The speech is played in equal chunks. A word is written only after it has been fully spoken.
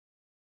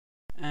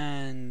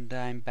And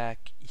I'm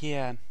back.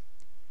 Yeah,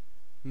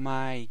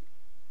 I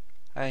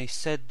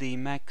set the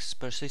max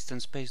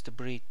persistent space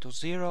debris to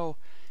 0,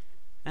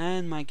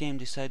 and my game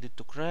decided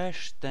to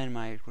crash. Then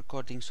my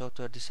recording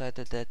software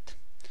decided that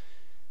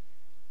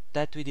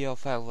that video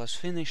file was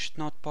finished,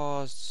 not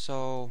paused.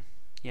 So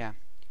yeah,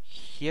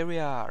 here we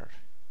are.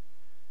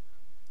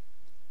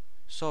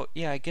 So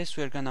yeah, I guess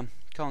we're gonna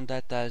count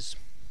that as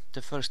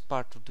the first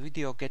part of the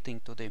video,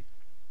 getting to the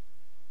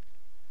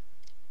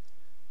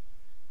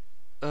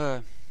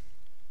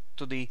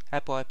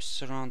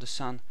apoapsis around the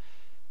sun,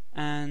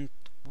 and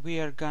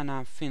we are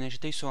gonna finish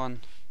this one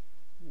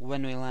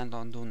when we land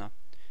on Duna. I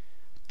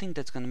think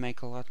that's gonna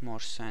make a lot more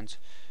sense.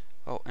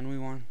 Oh, and we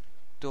want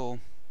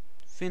to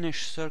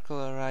finish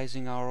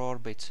circularizing our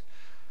orbits.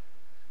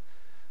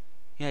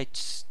 Yeah, it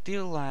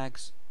still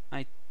lags.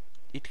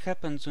 It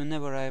happens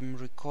whenever I'm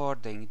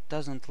recording. It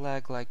doesn't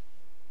lag like...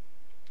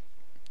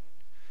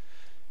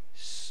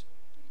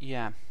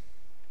 yeah.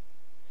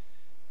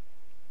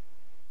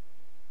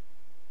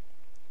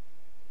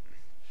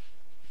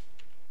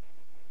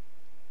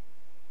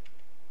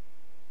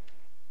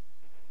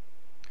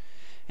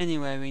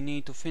 Anyway, we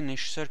need to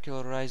finish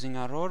circularizing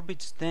our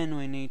orbits, then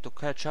we need to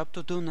catch up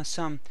to Duna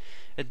some,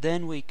 and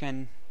then we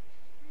can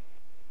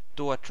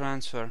do a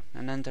transfer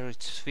and enter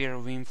its sphere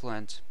of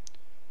influence.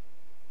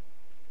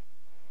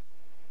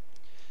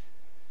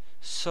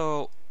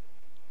 So,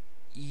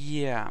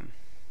 yeah.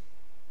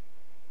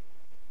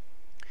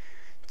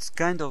 It's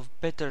kind of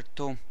better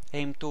to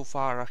aim too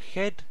far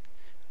ahead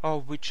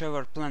of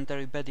whichever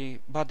planetary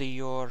body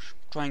you're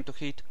trying to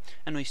hit,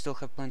 and we still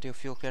have plenty of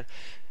fuel here,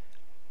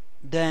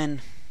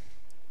 than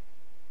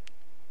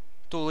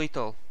too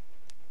little,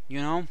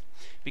 you know?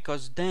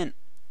 Because then,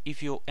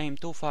 if you aim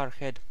too far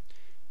ahead,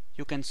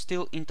 you can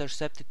still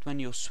intercept it when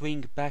you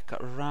swing back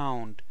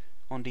around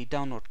on the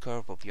downward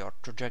curve of your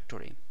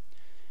trajectory.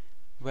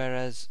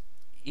 Whereas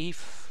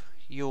if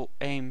you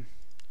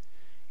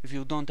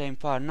don't aim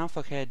far enough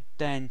ahead,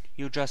 then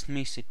you just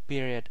miss it,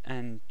 period,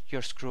 and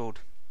you're screwed.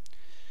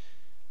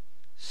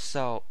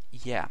 So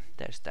yeah,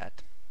 there's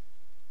that.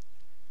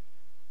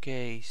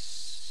 Okay,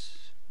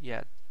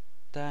 yeah,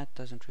 that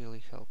doesn't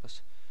really help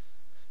us.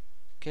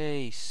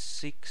 Okay,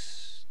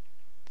 6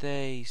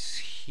 days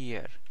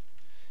here.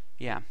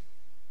 Yeah.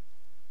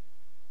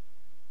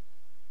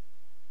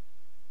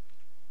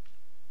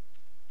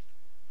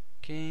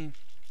 Okay,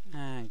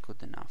 and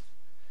good enough.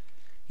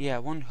 Yeah,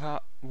 1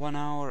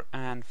 hour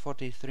and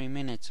 43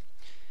 minutes.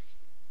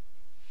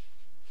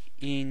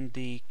 In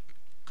the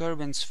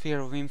Kerbin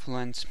sphere of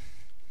influence,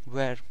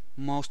 where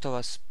most of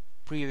us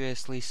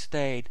previously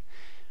stayed,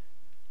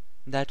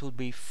 that would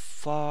be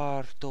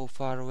far too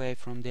far away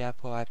from the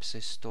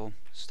apoapsis to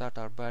start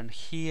our burn.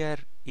 Here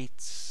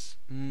it's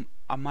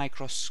a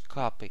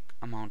microscopic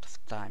amount of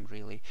time,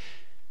 really.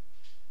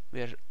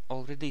 We're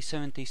already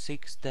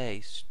 76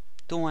 days,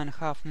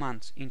 2.5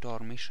 months into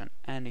our mission,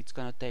 and it's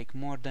gonna take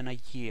more than a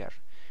year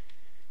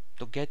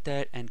to get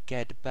there and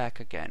get back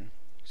again.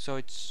 So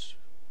it's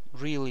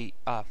really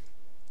a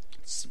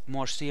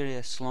more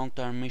serious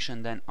long-term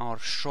mission than our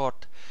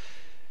short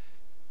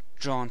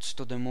jaunts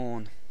to the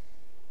moon.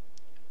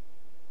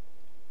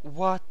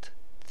 What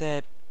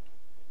the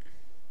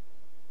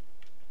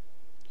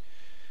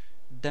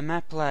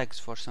map lags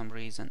for some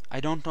reason.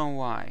 I don't know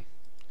why.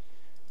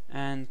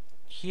 And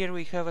here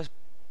we have a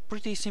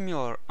pretty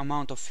similar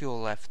amount of fuel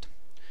left.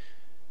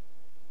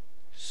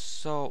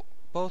 So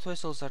both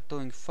vessels are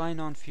doing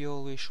fine on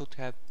fuel. We should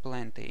have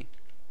plenty.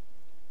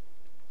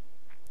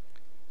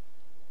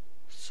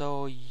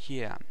 So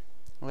yeah,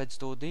 let's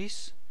do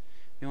this.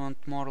 We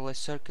want more or less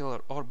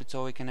circular orbit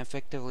so we can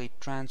effectively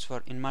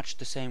transfer in much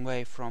the same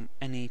way from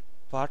any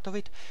part of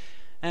it.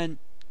 And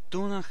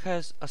Duna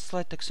has a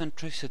slight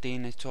eccentricity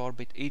in its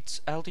orbit.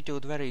 Its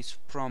altitude varies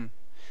from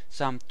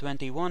some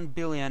 21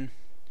 billion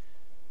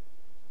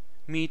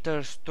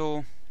meters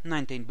to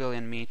 19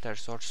 billion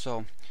meters or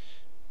so.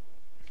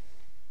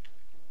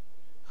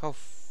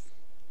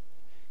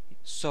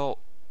 So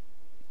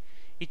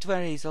it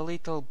varies a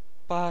little,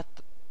 but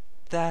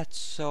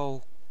that's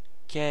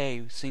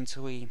okay, since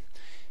we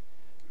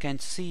can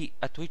see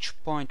at which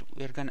point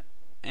we're gonna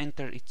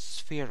enter its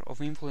sphere of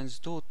influence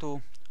due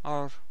to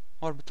our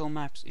orbital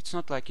maps. It's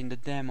not like in the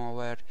demo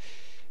where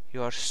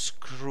you are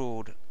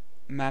screwed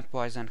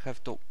map-wise and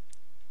have to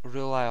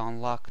rely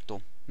on luck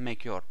to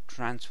make your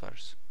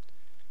transfers.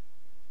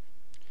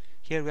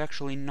 Here we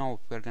actually know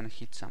if we're gonna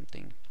hit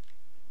something.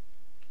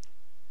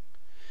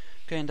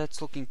 Okay, and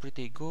that's looking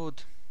pretty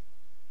good.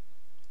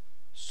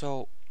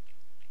 So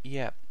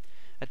yeah,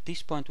 at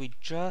this point we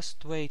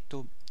just wait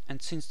to,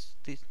 and since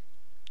this,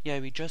 yeah,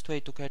 we just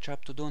wait to catch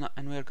up to Duna,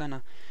 and we're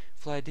gonna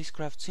fly this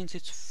craft since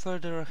it's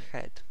further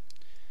ahead.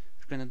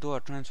 We're gonna do our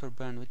transfer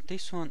burn with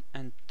this one,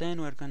 and then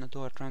we're gonna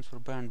do our transfer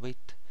burn with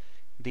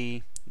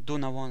the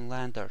Duna 1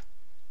 lander.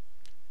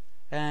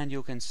 And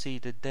you can see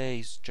the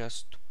days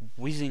just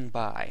whizzing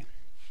by.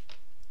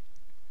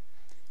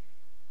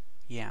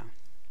 Yeah.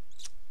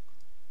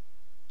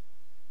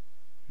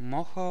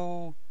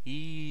 Moho,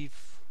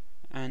 Eve,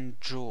 and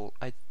Jewel.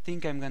 I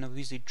think I'm gonna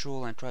visit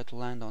Jewel and try to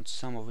land on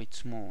some of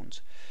its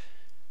moons.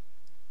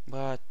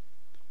 But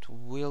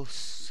we'll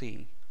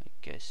see, I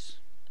guess.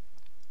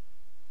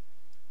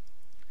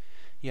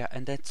 Yeah,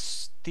 and that's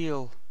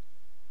still...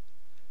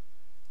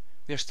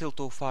 we're still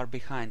too far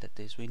behind at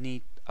this. We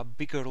need a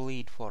bigger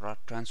lead for our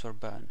transfer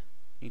burn.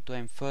 We need to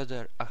aim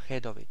further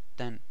ahead of it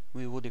than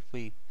we would if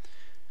we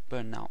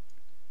burn now.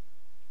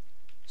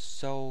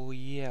 So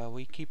yeah,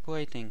 we keep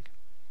waiting.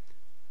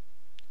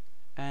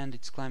 And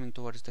it's climbing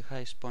towards the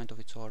highest point of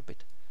its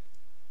orbit.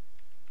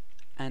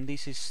 And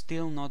this is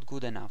still not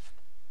good enough.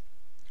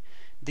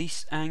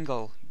 This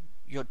angle,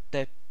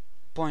 the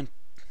point...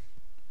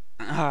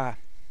 okay,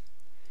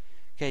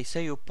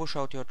 say you push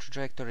out your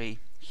trajectory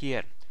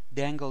here.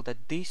 The angle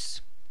that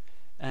this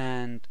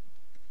and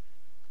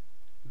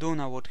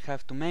Duna would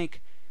have to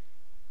make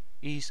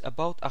is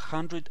about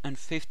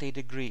 150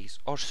 degrees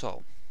or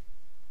so.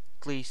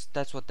 At least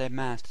that's what the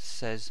math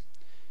says.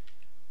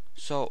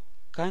 So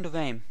kind of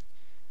aim.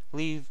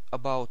 Leave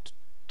about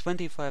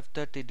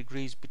 25-30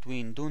 degrees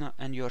between Duna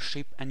and your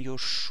ship, and you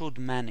should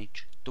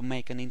manage to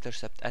make an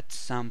intercept at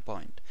some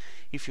point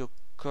if you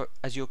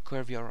as you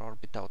curve your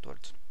orbit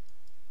outwards.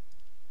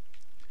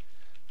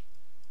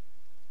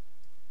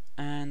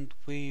 And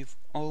we've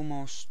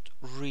almost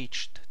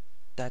reached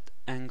that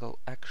angle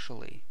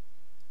actually.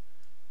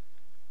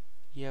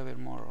 Yeah, we're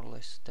more or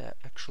less there.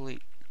 Actually,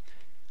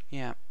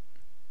 yeah,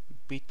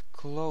 bit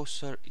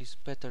closer is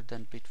better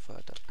than bit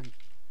further. And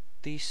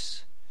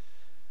this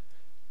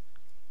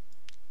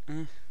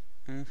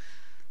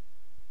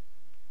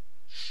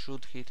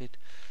should hit it.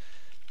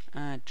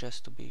 And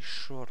just to be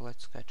sure,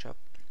 let's catch up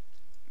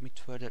a bit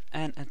further.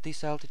 And at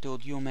this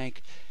altitude you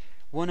make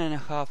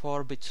 1.5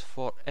 orbits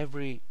for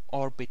every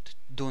orbit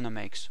Duna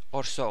makes,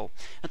 or so.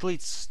 At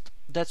least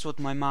that's what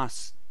my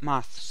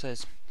math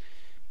says.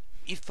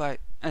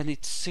 And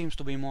it seems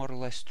to be more or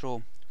less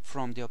true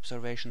from the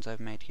observations I've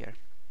made here.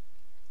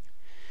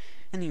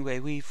 Anyway,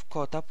 we've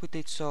caught up with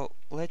it, so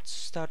let's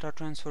start our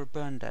transfer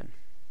burn then.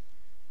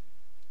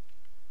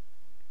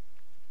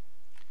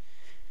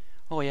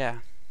 Oh yeah,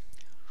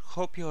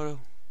 hope you're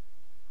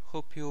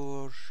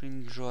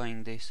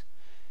enjoying this.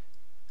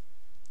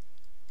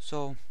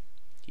 So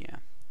yeah,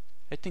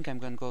 I think I'm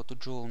gonna go to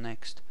Jewel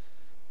next.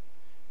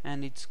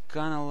 And it's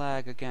gonna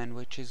lag again,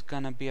 which is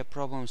gonna be a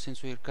problem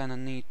since we're gonna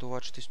need to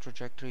watch this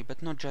trajectory,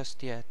 but not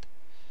just yet.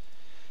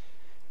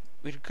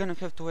 We're gonna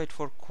have to wait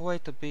for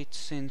quite a bit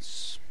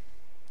since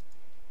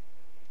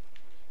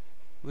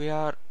we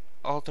are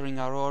altering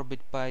our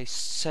orbit by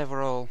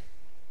several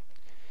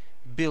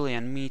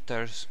billion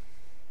meters.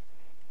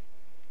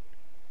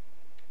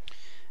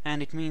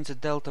 And it means a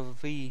delta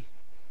V,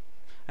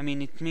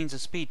 it means a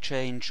speed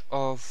change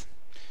of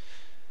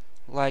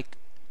like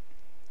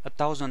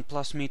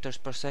 1,000+ meters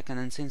per second,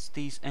 and since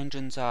these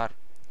engines are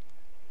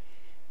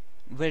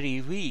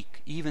very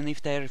weak, even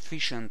if they're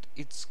efficient,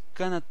 it's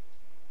gonna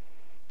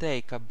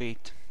take a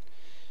bit.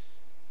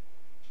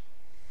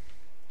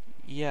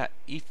 Yeah,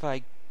 if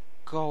I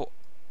go...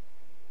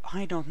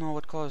 I don't know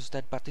what caused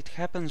that, but it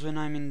happens when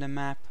I'm in the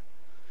map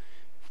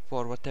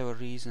for whatever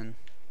reason.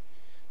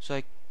 So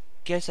I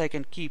guess I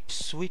can keep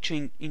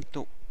switching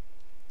into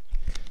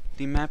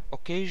the map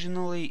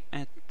occasionally,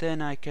 and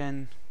then I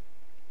can...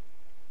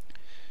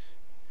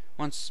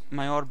 once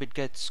my orbit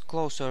gets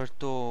closer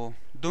to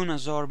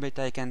Duna's orbit,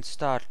 I can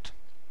start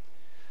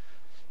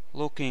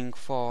looking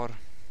for...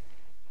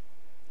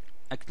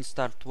 I can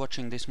start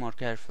watching this more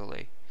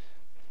carefully.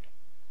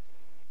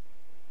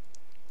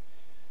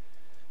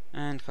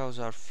 And how's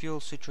our fuel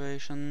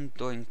situation?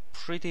 Doing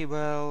pretty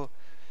well.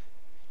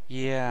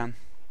 Yeah,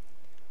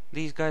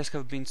 these guys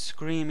have been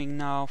screaming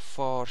now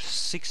for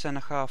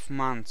 6.5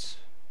 months.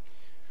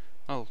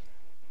 Oh,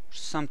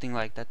 something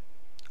like that.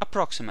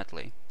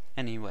 Approximately,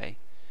 anyway.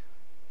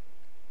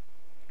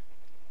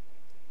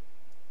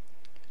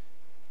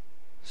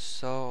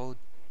 So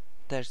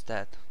there's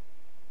that.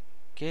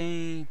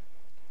 Okay.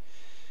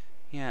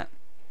 Yeah.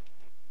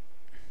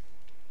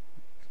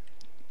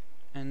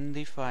 And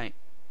if I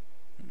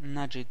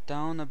nudge it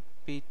down a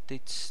bit,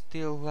 it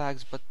still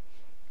lags, but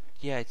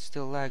yeah, it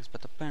still lags,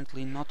 but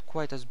apparently not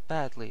quite as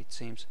badly, it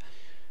seems.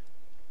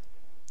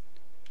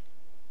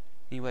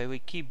 Anyway, we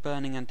keep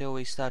burning until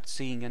we start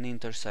seeing an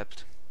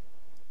intercept.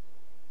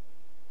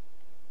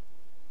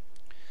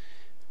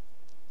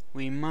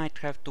 We might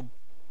have to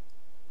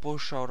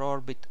push our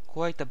orbit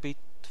quite a bit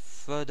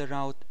further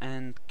out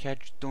and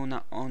catch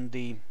Duna on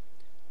the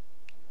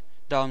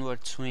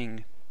downward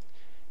swing.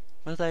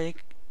 But I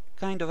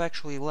kind of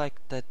actually like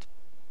that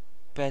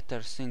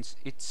better, since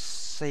it's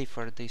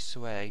safer this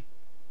way.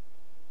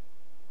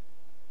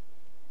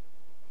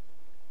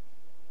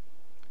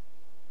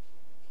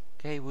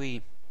 Okay,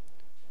 we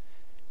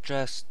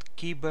just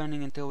keep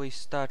burning until we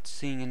start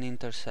seeing an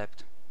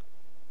intercept.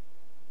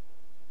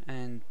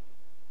 And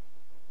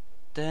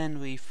then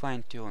we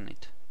fine-tune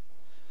it.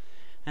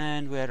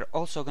 And we're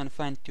also gonna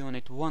fine-tune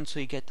it once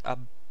we get a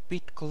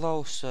bit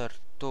closer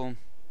to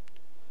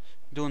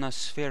Duna's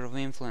sphere of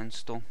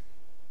influence too.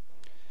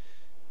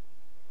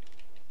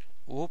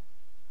 Whoop.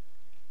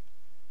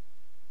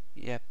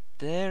 Yep,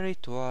 there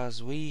it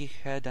was. We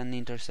had an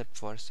intercept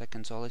for a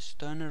second, so let's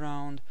turn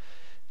around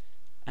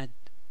and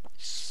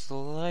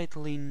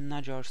slightly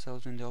nudge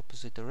ourselves in the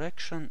opposite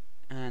direction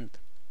and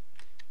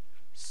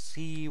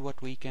see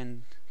what we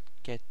can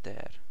get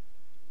there.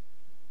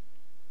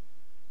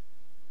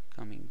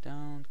 Coming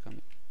down,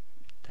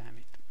 damn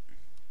it.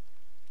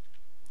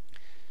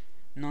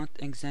 Not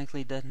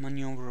exactly that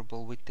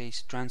maneuverable with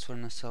these transfer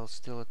nacelles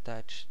still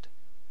attached.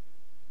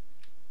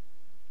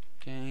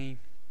 Okay.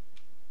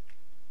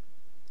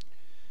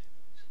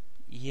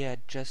 Yeah,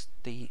 just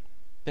the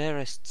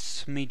barest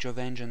smidge of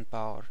engine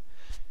power.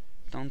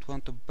 Don't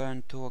want to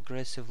burn too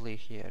aggressively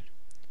here.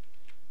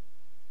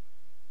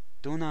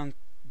 Duna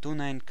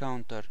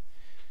encounter.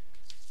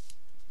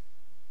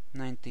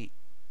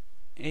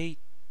 98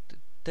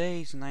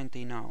 days,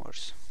 19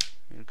 hours.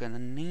 We're gonna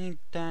need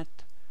that.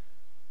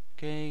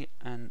 Okay,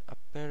 and a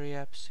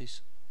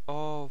periapsis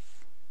of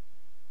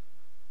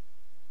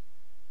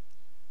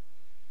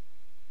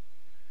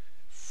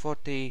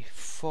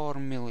 44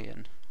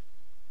 million.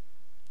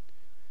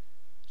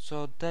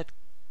 So that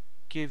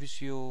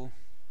gives you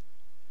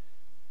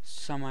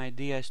some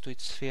idea as to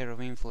its sphere of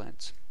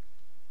influence.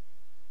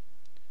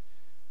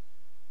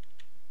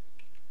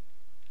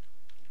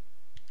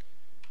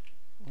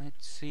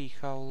 Let's see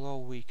how low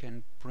we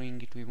can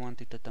bring it. We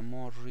want it at a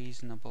more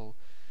reasonable...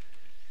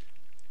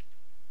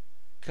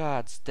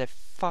 Gods, the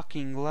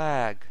fucking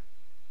lag!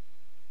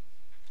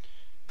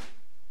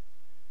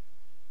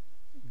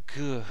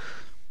 Gugh.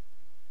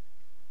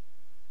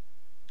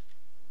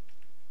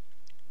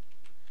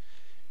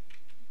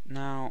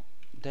 Now,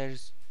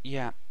 there's...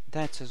 yeah,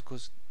 that's as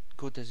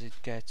good as it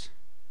gets.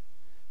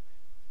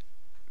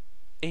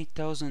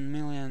 8,000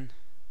 million...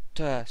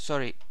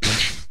 sorry.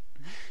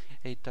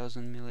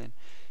 8,000 million.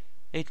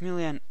 8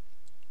 million...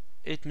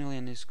 8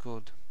 million is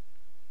good.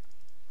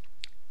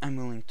 I'm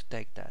willing to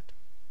take that.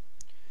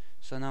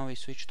 So now we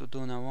switch to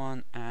Duna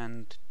 1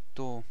 and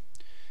do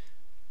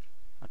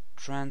a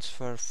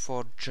transfer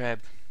for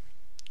Jeb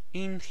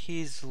in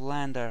his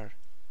lander.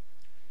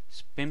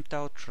 Pimped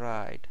out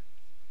ride.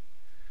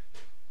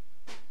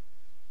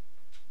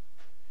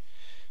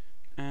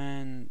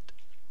 And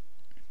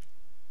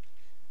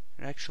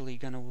we're actually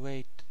gonna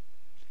wait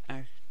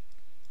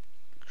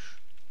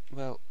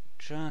well,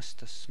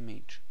 just a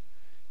smidge.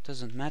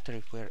 Doesn't matter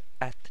if we're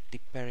at the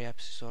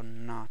periapsis or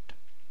not.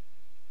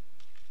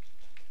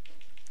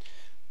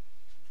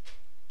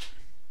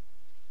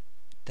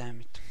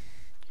 Damn it.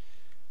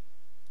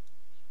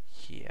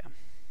 Yeah.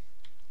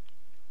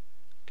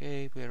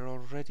 Okay, we're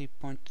already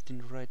pointed in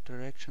the right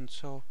direction,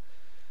 so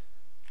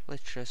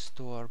let's just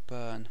do our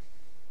burn.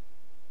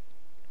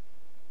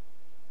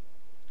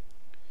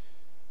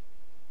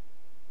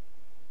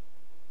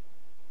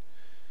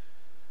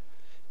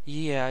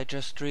 Yeah, I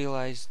just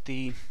realized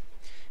the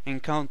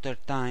encounter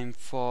time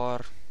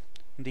for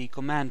the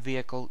command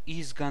vehicle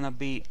is gonna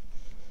be...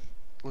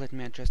 let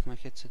me adjust my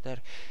headset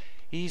there.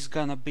 Is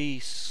gonna be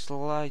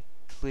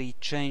slightly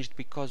changed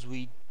because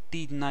we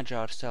did nudge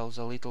ourselves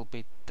a little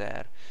bit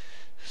there.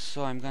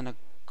 So I'm gonna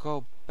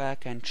go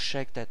back and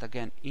check that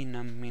again in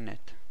a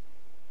minute.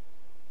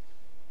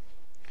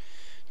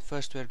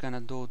 First we're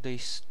gonna do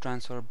this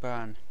transfer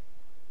burn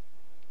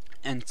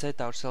and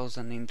set ourselves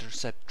an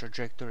intercept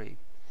trajectory.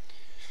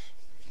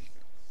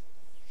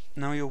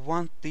 Now you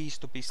want these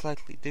to be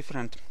slightly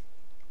different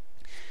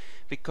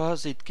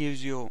because it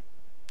gives you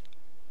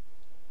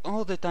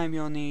all the time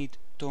you need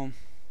to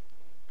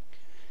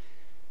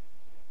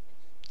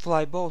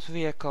fly both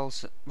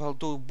vehicles, well,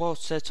 do both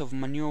sets of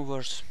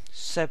maneuvers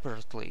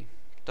separately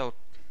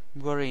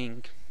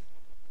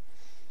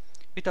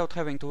without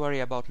having to worry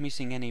about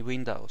missing any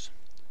windows.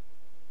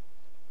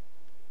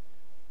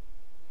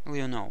 Well,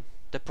 you know,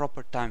 the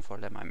proper time for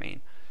them, I mean.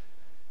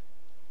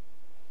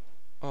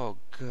 Oh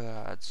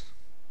gods.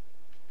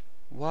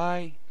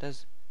 Why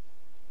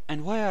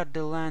are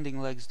the landing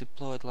legs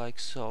deployed like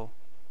so?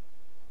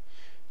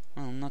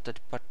 Well, not that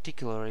it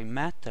particularly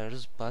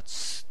matters, but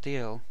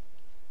still.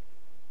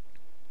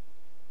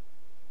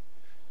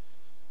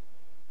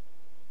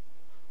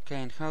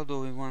 Okay, and how do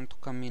we want to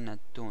come in at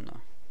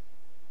Duna?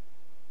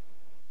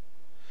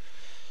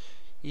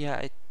 Yeah,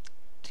 I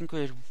think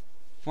we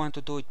want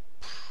to do it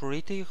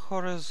pretty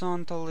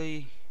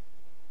horizontally,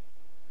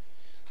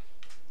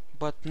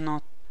 but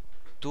not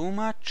too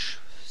much.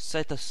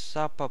 Set us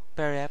up a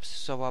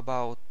periapsis of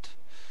about,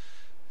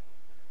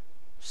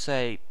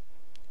 say,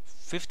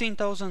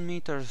 15,000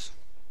 meters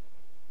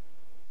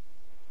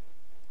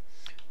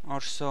or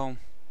so,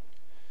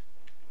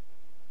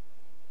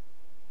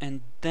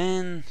 and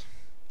then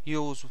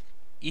use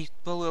it.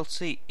 Well, we'll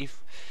see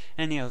if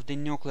any of the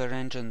nuclear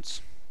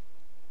engines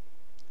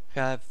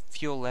have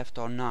fuel left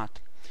or not.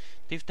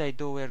 If they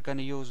do, we're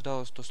gonna use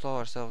those to slow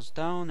ourselves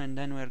down, and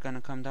then we're gonna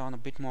come down a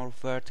bit more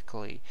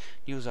vertically,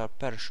 use our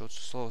parachutes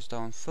to slow us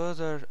down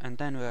further, and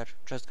then we're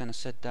just gonna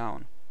sit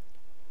down.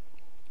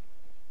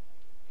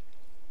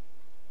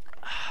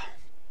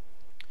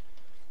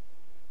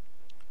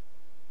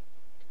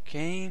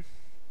 Okay.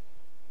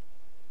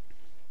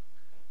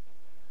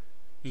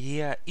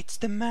 Yeah, it's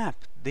the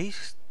map.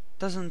 This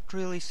doesn't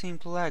really seem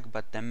to lag,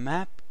 but the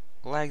map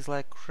lags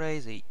like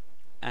crazy.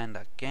 And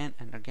again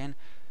and again.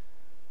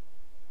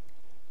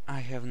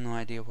 I have no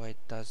idea why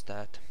it does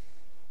that.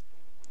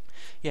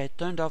 Yeah, it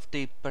turned off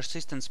the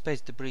persistent space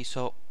debris,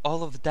 so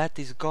all of that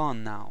is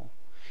gone now.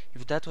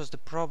 If that was the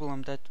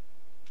problem, that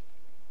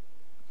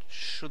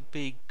should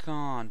be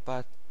gone,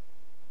 but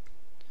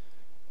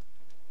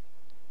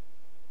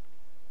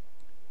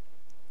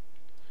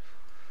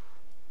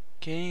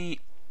okay,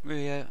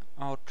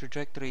 our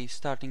trajectory is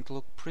starting to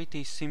look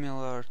pretty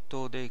similar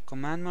to the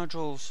command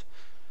module's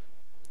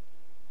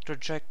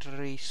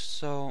trajectory,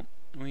 so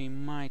we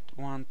might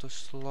want to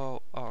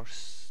slow our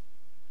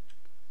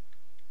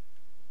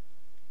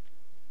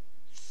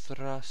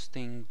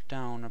thrusting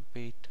down a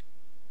bit.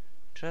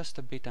 Just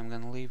a bit. I'm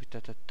gonna leave it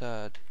at a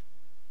third.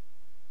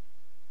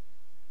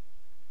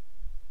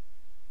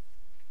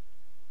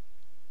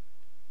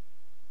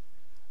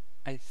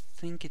 I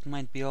think it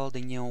might be all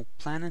the new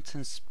planets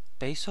and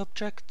space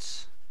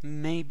objects,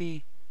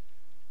 maybe.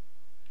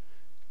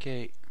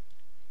 Okay.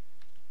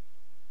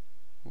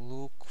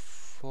 Look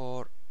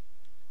for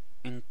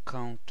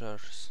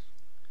encounters.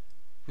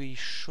 We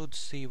should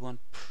see one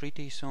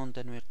pretty soon,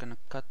 then we're gonna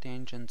cut the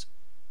engines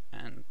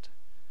and...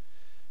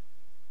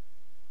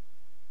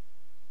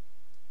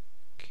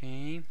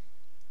 Okay.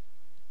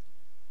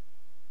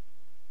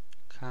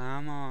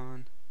 Come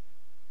on.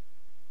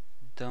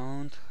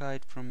 Don't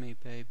hide from me,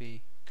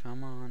 baby.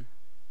 Come on.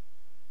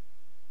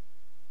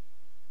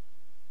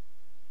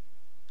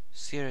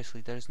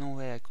 Seriously, there's no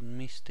way I could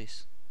miss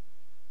this.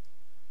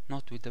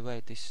 Not with the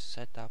way this is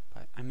set up.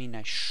 I mean,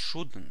 I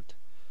shouldn't.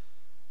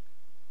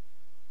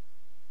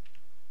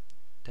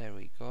 There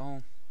we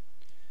go.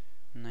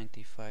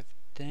 95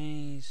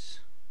 days.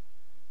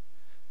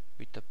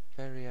 With a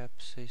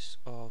periapsis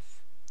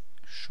of...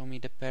 Show me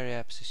the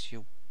periapsis,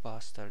 you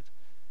bastard.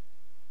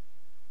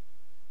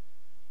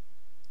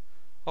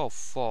 Oh,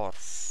 for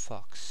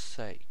fuck's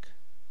sake.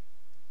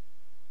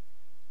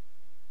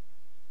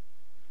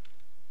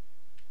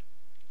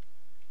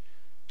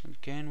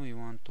 Again, we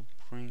want to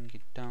bring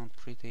it down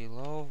pretty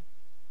low.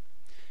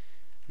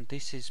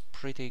 This is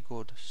pretty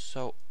good.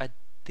 So at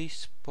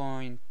this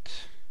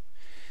point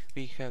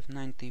we have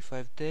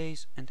 95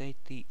 days and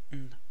 80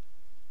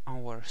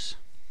 hours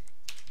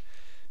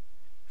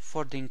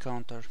for the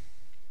encounter.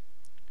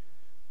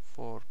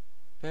 For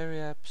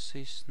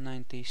periapsis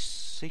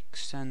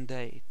 96 and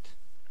 8.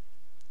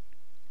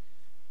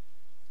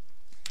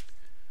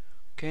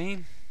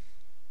 Okay.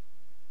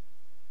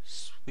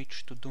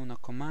 Switch to Duna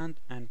command,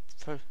 and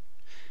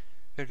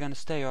we're gonna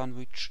stay on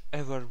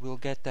whichever will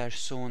get there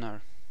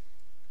sooner.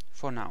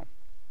 For now.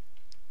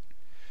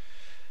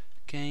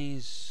 Okay,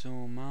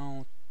 zoom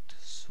out,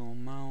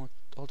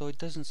 although it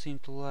doesn't seem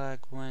to lag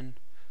when...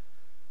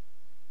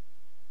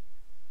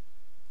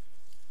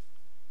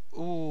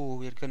 Ooh,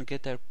 we're gonna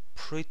get there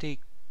pretty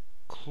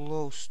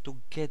close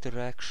together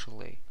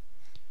actually.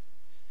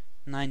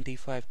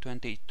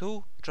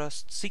 95:22,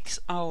 just 6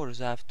 hours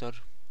after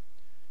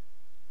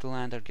the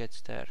lander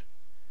gets there.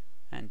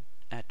 And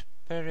at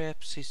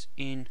periapsis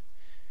in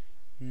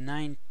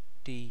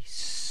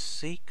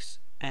 96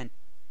 and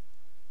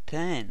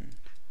 10.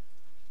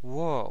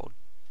 Whoa,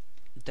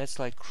 that's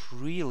like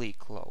really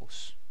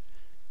close.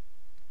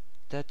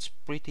 That's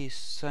pretty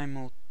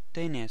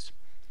simultaneous.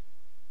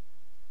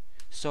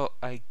 So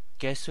I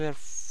guess we're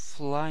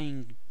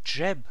flying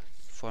Jeb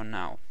for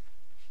now.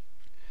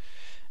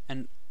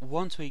 And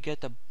once we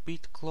get a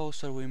bit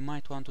closer, we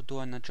might want to do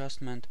an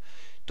adjustment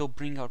to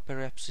bring our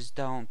periapsis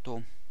down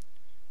to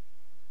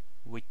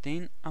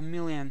within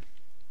 1,000,000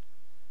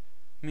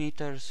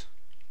 meters.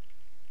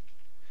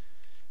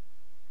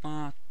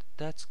 But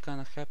that's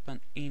gonna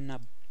happen in a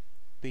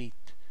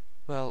bit.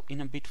 Well,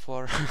 in a bit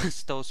for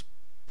us, those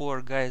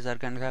poor guys are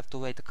gonna have to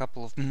wait a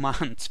couple of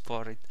months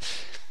for it.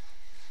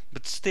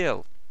 But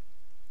still.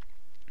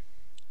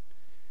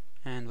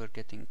 And we're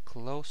getting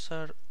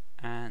closer,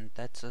 and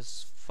that's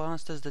as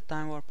fast as the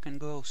time warp can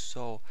go,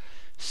 so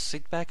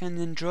sit back and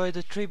enjoy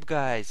the trip,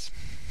 guys.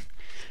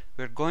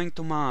 We're going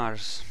to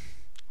Mars.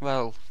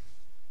 Well,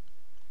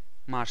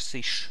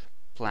 Mars-ish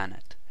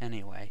planet,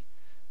 anyway.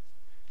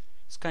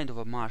 It's kind of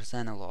a Mars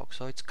analog,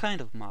 so it's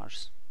kind of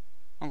Mars.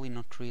 Only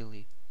not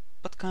really,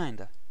 but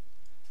kinda.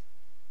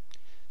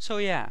 So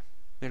yeah,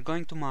 we're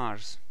going to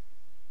Mars.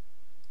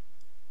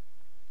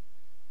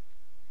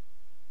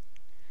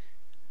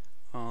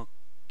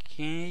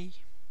 Okay.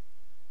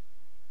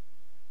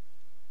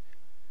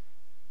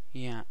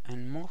 Yeah,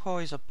 and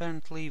Moho is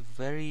apparently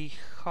very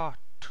hot.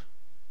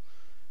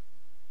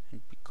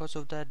 And because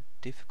of that,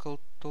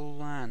 difficult to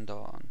land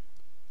on.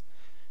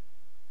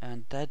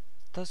 And that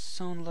does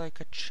sound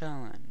like a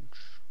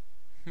challenge.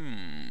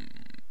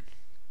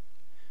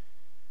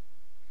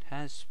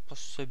 Has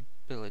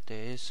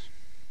possibilities.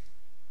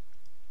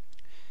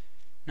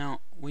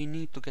 Now, we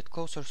need to get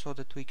closer so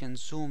that we can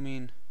zoom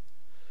in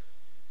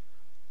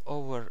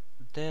over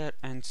there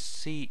and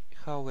see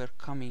how we're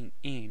coming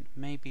in.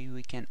 Maybe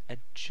we can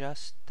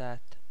adjust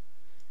that.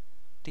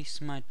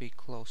 This might be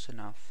close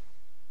enough.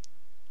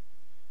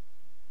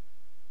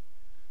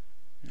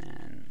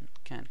 And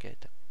can't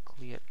get a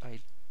clear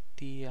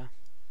idea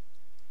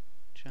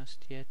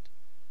just yet.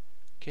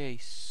 Okay,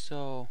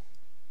 so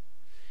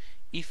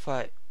if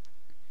I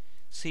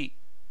see,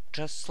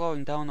 just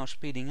slowing down or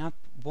speeding up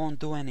won't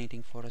do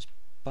anything for us,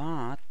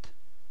 but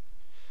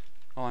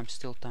oh, I'm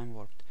still time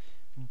warped.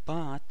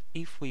 But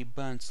if we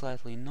burn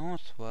slightly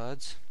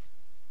northwards,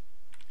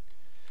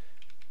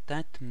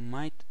 that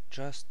might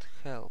just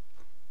help.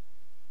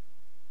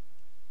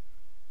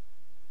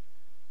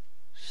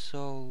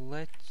 So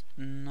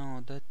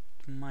no, that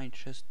might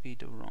just be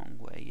the wrong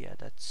way. Yeah,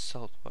 that's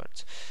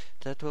southwards.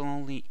 That will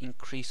only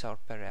increase our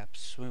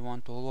perhaps. We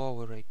want to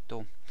lower it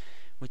to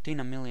within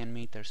 1,000,000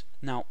 meters.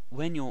 Now,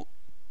 when you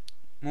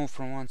move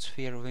from one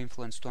sphere of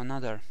influence to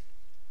another,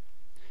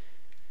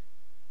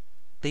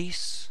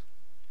 this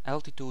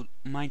altitude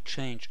might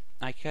change.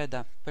 I had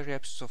a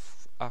perhaps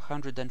of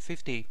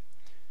 150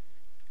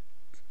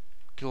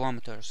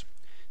 kilometers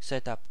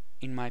set up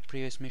in my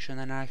previous mission,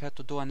 and I had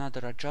to do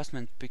another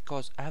adjustment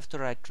because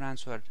after I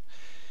transferred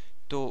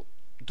to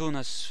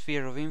Duna's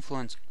sphere of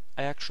influence,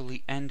 I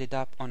actually ended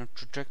up on a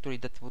trajectory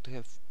that would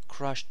have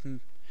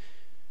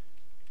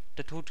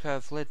that would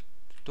have led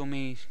to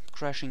me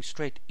crashing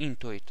straight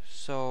into it.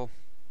 So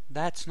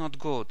that's not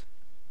good.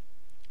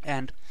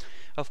 And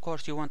of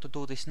course you want to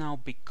do this now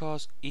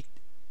because it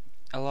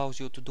allows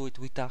you to do it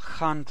with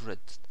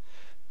 100th,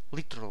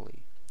 literally,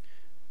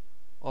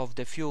 of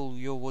the fuel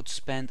you would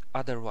spend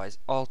otherwise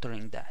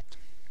altering that.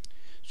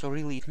 So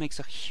really it makes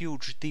a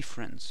huge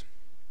difference.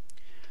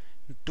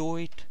 Do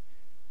it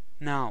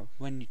now.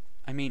 When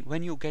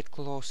you get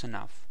close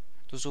enough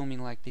to zoom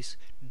in like this,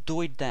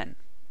 do it then.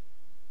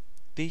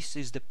 This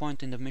is the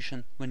point in the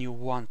mission when you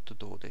want to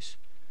do this.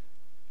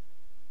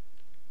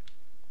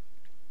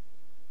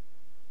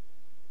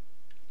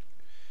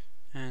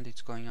 And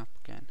it's going up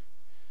again.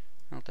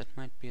 Well, that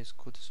might be as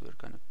good as we're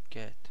gonna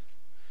get.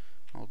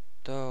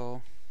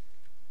 Although,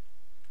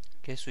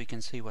 guess we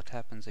can see what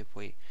happens if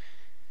we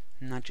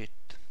nudge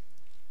it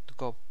to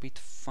go a bit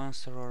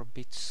faster or a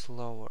bit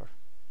slower.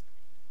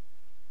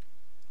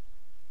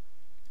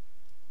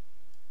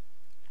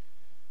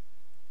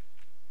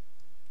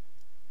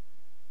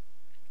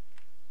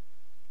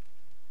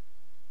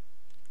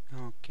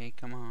 Okay,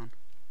 come on.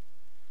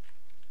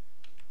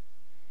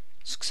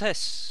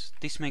 Success!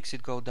 This makes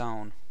it go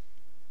down.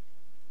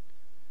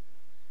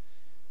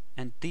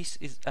 And this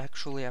is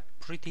actually a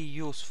pretty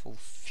useful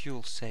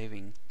fuel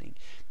saving thing.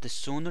 The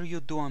sooner you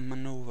do a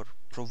maneuver,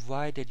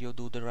 provided you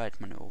do the right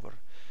maneuver,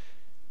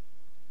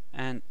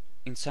 and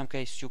in some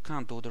cases you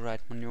can't do the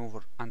right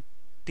maneuver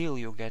until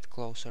you get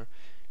closer,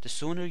 the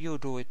sooner you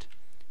do it,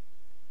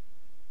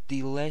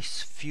 the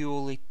less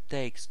fuel it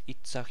takes.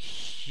 It's a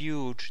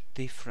huge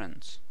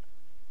difference.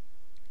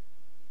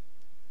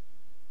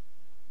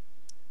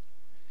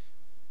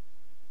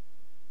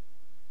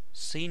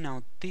 See,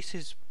 now this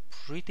is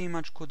pretty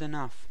much good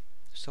enough,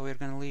 so we're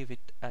gonna leave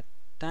it at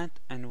that,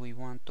 and we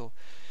want to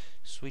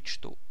switch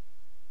to,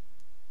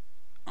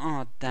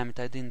 oh damn it,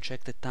 I didn't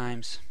check the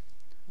times,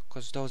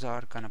 because those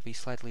are gonna be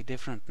slightly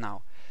different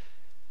now,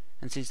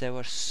 and since they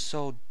were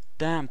so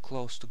damn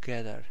close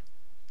together,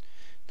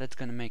 that's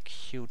gonna make a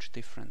huge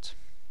difference.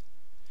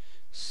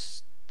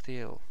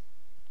 Still,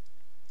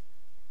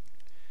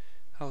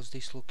 how's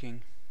this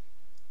looking?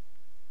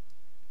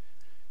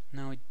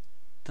 Now it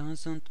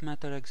doesn't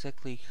matter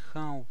exactly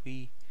how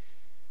we...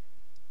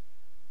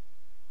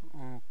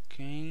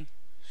 Okay,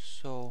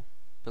 so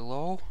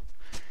below.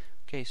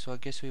 Okay, so I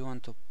guess we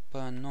want to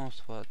burn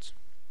northwards.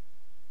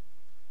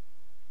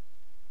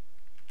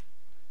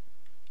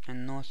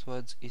 And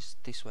northwards is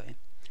this way.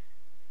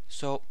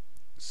 So,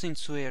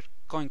 since we're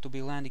going to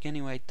be landing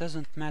anyway, it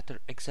doesn't matter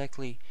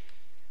exactly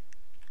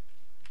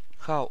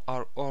how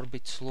our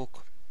orbits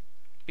look,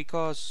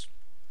 because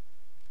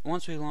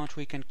once we launch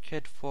we can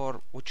head for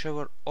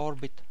whichever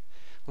orbit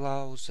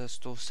allows us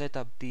to set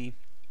up the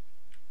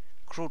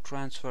crew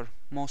transfer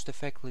most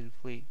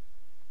effectively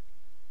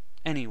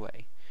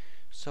anyway,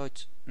 so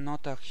it's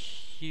not a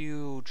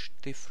huge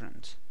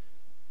difference.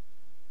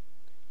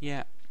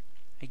 Yeah,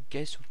 I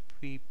guess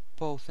we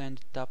both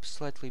ended up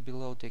slightly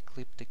below the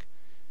ecliptic,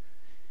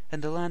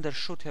 and the lander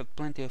should have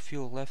plenty of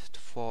fuel left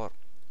for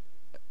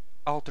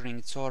altering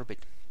its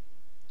orbit.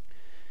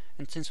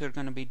 And since we're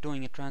gonna be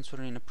doing a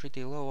transfer in a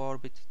pretty low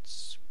orbit,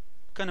 it's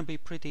gonna be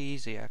pretty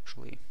easy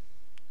actually.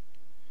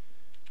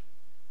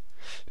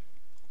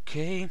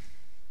 Okay.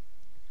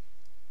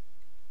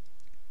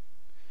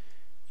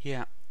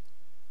 Yeah.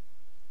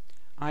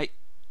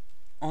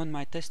 On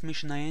my test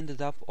mission I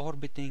ended up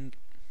orbiting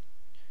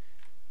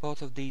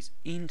both of these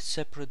in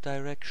separate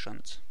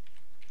directions.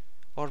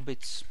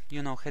 Orbits,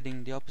 you know,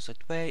 heading the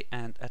opposite way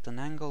and at an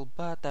angle,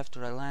 but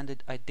after I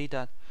landed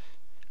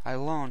I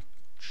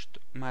launched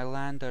my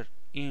lander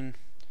in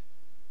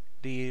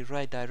the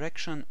right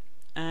direction,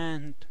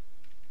 and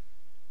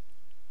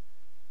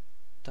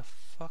the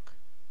fuck?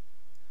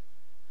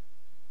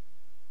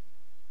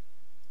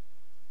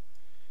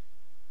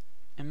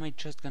 Am I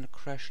just gonna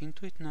crash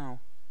into it now?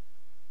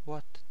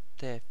 What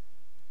the...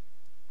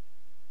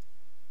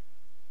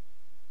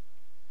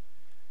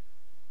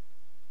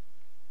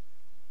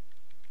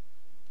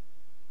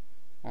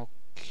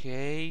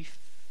 Okay,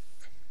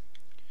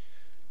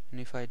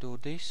 and if I do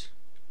this,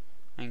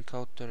 I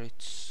encounter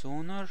it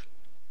sooner.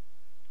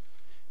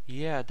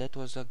 Yeah, that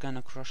was a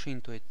gonna crash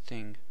into it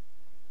thing.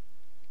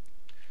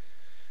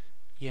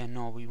 Yeah,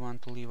 no, we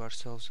want to leave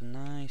ourselves a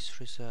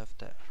nice reserve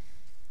there.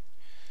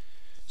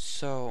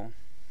 So,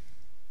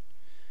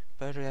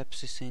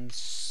 perhaps it's in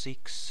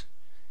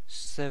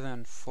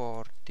 6-7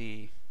 for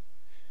the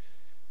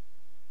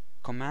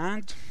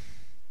command,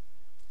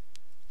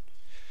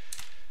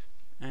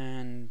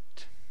 and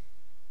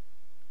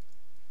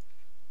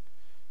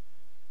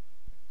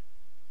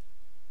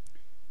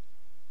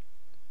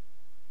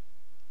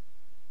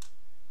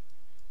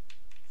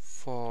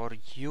for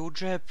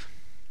UJEP,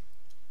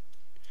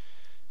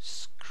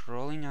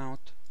 scrolling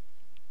out.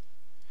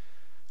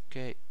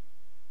 Okay,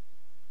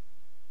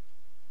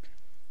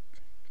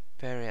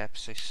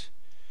 periapsis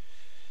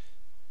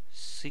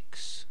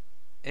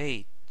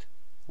 6-8.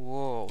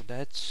 Whoa,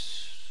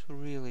 that's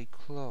really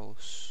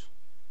close.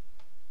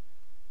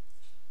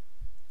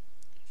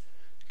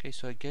 Okay,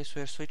 so I guess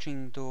we're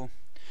switching to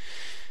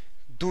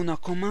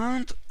Duna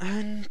command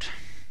and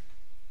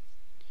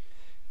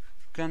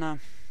gonna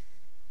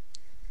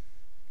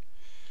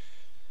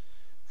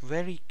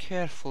very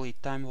carefully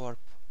time warp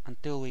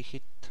until we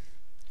hit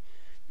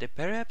the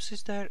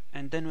periapsis there,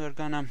 and then we're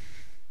gonna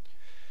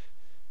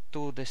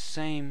do the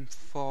same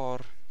for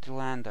the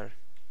lander.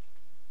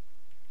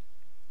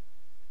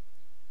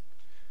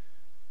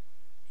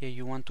 Yeah,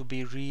 you want to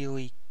be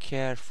really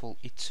careful.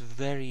 It's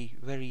very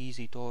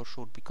easy to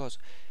overshoot because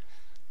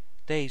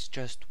days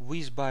just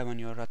whiz by when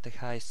you're at the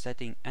highest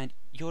setting, and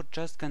you're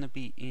just gonna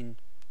be in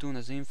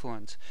Duna's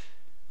influence.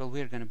 Well,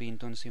 we're gonna be in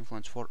Duna's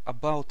influence for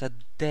about a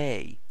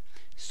day.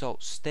 So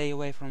stay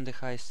away from the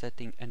highest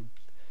setting and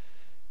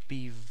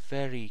be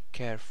very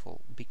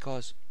careful,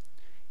 because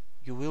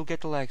you will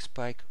get a lag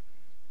spike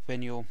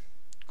when you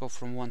go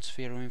from one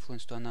sphere of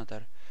influence to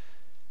another,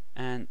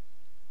 and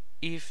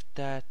if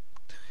that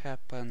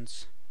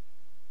happens,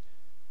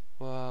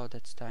 wow,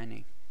 that's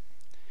tiny.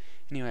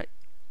 Anyway,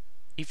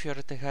 if you're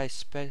at the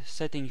highest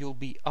setting, you'll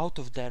be out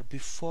of there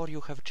before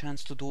you have a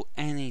chance to do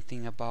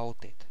anything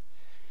about it.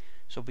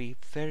 So be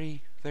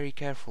very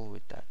careful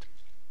with that.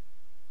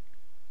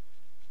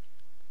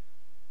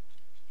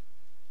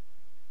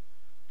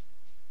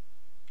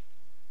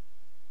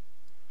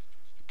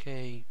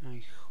 Okay,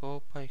 I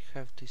hope I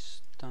have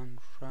this done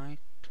right.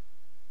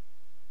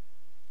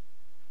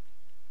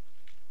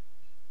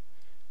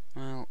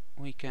 Well,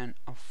 we can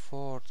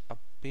afford a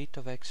bit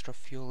of extra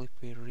fuel if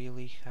we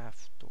really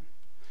have to,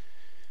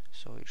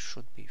 so it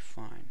should be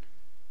fine.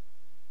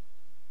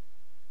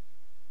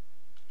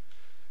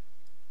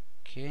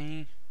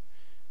 Okay,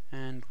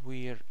 and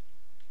we're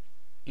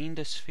in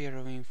the sphere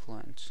of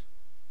influence,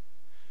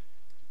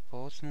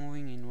 both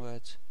moving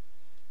inwards.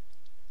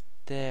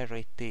 There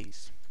it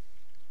is.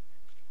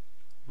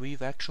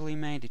 We've actually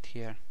made it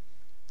here.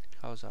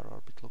 How's our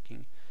orbit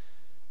looking?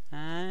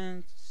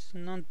 And it's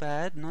not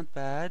bad,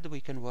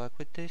 we can work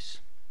with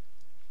this.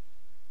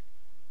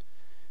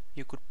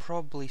 You could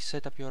probably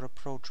set up your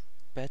approach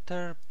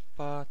better,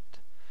 but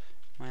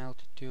my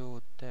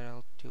altitude, their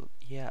altitude,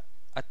 yeah,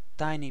 a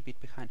tiny bit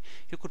behind.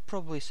 You could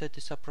probably set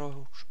this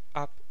approach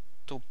up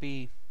to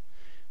be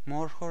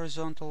more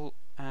horizontal,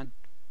 and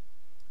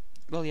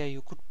well, yeah,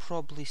 you could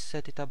probably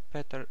set it up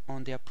better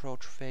on the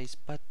approach phase,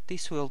 but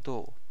this will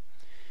do.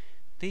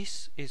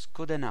 This is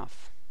good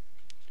enough.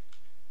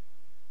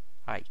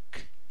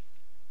 Ike.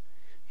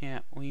 Yeah,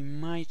 we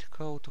might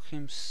go to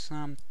him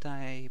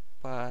sometime,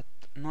 but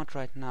not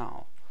right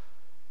now.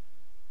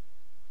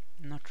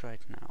 Not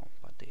right now,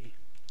 buddy.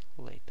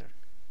 Later.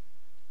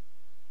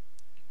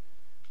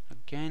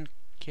 Again,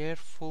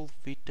 careful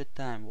with the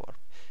time warp.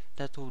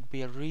 That would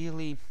be a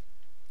really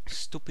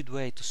stupid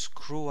way to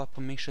screw up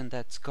a mission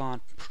that's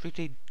gone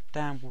pretty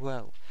damn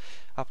well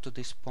up to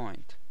this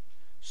point.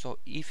 So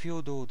if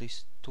you do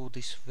this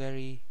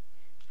very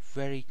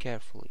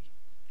carefully.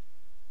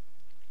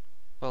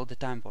 Well, the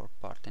time warp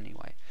part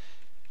anyway.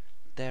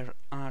 There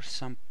are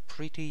some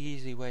pretty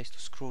easy ways to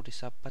screw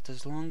this up, but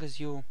as long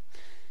as you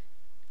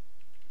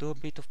do a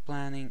bit of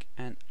planning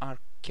and are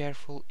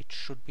careful, it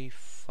should be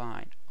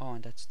fine. Oh,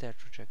 and that's their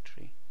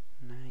trajectory.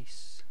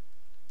 Nice.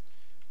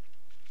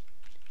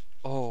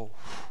 Oh,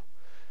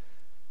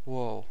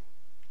 whoa,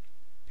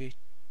 bit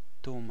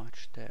too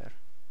much there.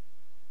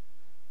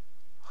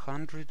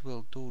 100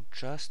 will do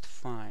just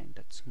fine,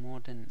 that's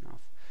more than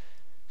enough.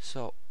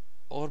 So,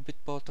 orbit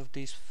both of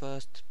these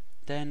first,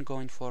 then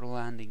going for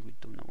landing with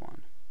Duna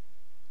 1.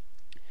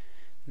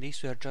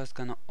 This we are just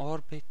gonna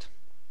orbit,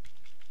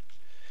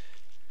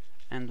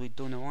 and with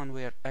Duna 1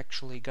 we are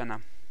actually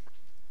gonna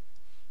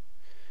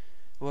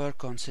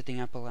work on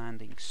setting up a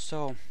landing.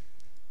 So,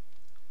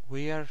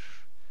 well,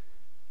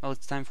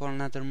 it's time for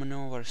another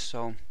maneuver,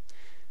 so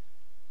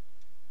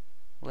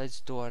let's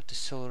do our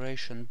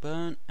deceleration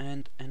burn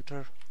and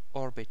enter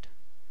orbit.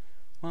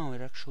 Wow,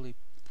 we're actually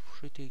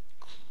pretty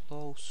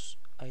close.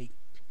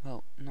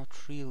 Well, not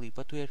really,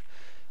 but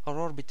our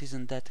orbit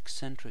isn't that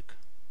eccentric,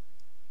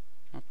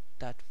 not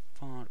that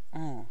far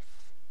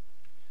off,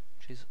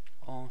 which is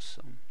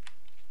Awesome.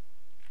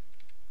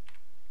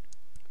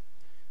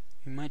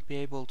 We might be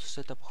able to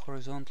set up a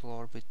horizontal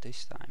orbit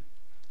this time.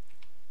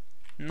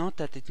 Not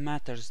that it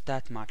matters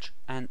that much,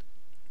 and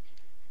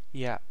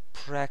yeah,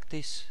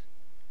 practice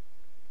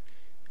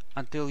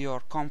until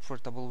you're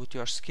comfortable with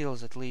your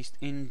skills, at least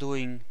in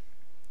doing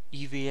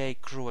EVA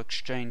crew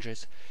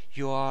exchanges.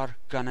 You are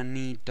gonna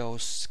need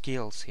those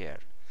skills here.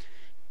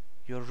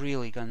 You're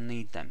really gonna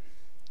need them.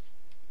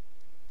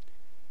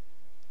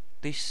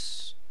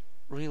 This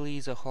really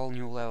is a whole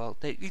new level.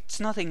 It's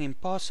nothing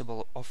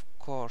impossible, of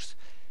course,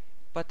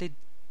 but it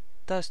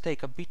does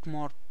take a bit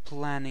more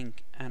planning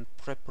and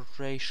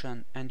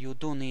preparation, and you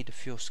do need a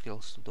few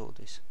skills to do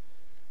this.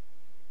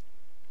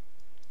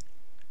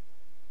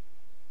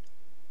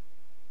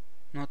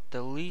 Not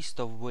the least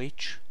of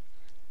which,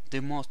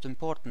 the most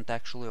important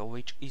actually of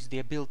which, is the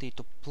ability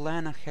to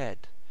plan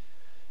ahead.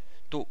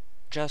 To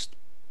just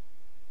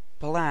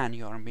plan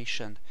your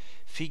mission,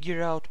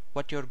 figure out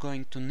what you're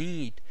going to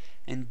need,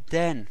 and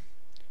then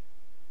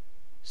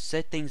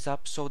set things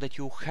up so that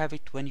you have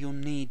it when you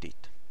need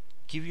it.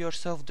 Give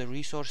yourself the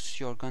resources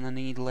you're gonna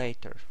need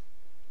later.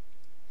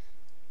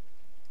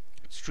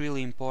 It's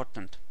really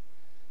important.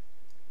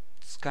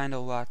 It's kind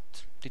of what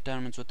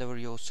determines whether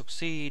you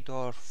succeed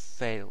or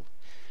fail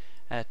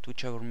at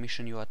whichever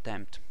mission you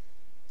attempt.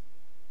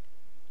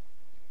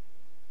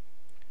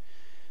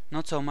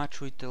 Not so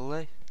much with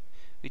the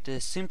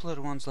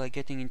simpler ones like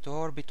getting into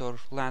orbit or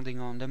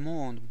landing on the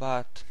moon,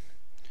 but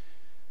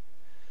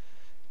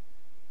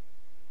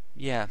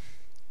yeah,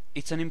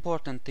 it's an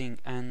important thing,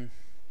 and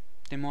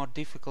the more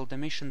difficult the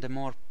mission, the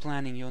more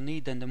planning you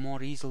need, and the more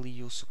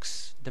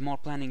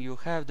planning you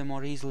have, the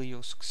more easily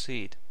you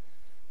succeed.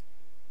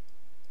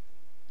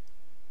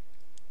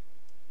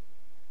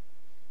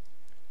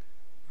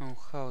 Oh,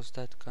 how's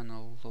that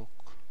gonna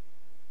look?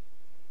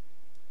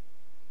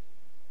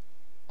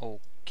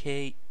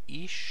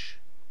 Okay-ish.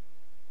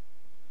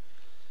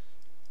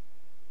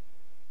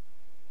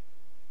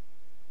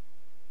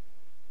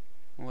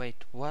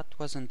 Wait, what?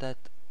 Wasn't that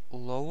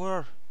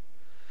lower?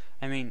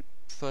 I mean,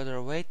 further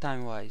away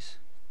time-wise.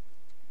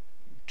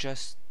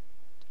 Just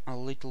a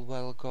little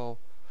while ago.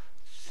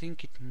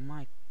 Think it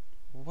might...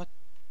 What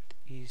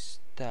is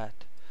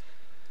that?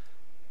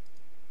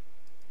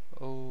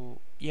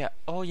 Oh yeah.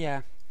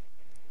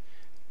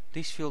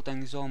 This fuel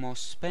tank is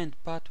almost spent,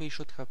 but we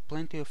should have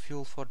plenty of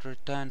fuel for the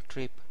return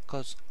trip,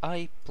 cause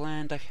I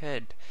planned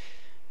ahead,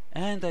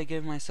 and I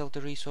gave myself the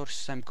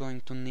resources I'm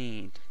going to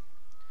need.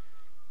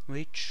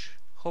 Which,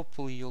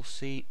 hopefully you'll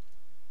see,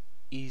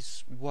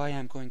 is why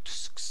I'm going to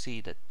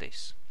succeed at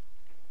this.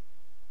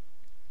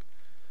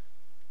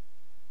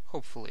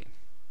 Hopefully.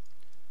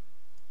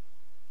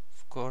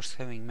 Of course,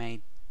 having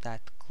made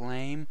that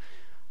claim,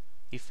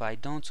 if I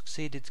don't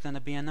succeed, it's gonna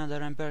be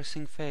another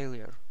embarrassing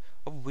failure,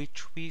 of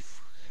which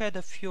we've had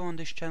a few on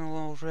this channel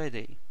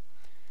already.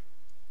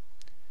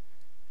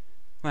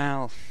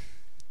 Well,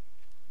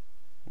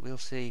 we'll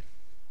see.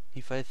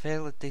 If I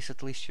fail at this,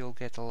 at least you'll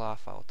get a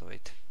laugh out of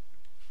it.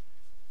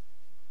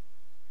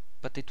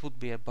 But it would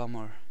be a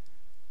bummer.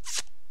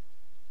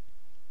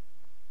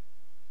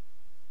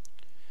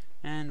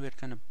 And we're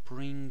gonna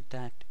bring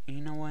that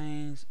in a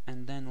ways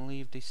and then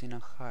leave this in a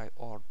high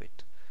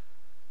orbit.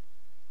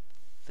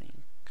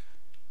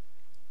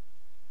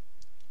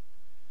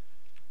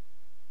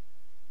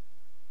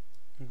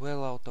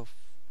 Well out of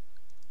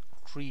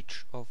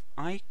reach of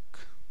Ike.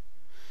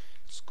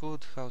 It's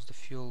good. How's the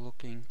fuel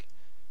looking?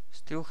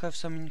 Still have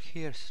some in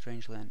here,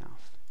 strangely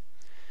enough.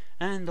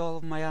 And all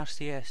of my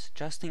RCS,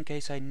 just in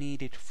case I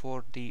need it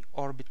for the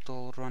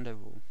orbital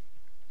rendezvous.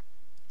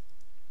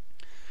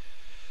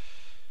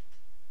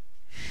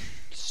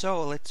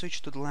 So let's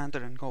switch to the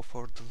lander and go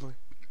for the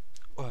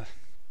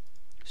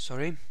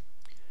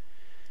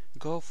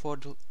go for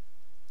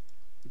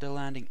the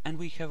landing, and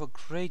we have a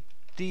great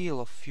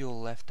deal of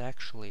fuel left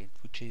actually,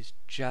 which is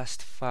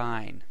just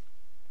fine.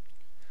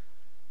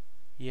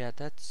 Yeah,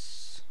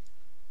 that's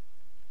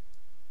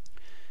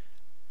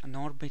an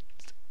orbit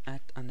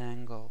at an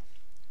angle.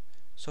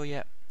 So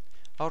yeah,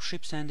 our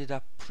ships ended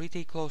up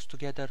pretty close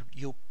together.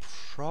 You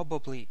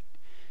probably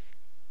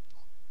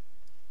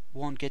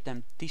won't get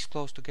them this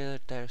close together.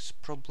 There's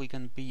probably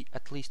gonna be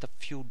at least a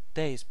few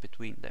days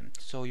between them,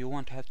 so you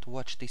won't have to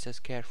watch this as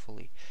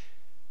carefully.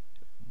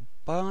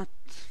 But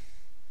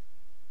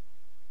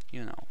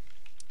you know,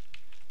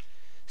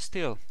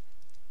 still,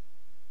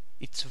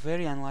 it's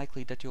very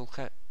unlikely that you'll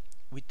have,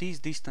 with this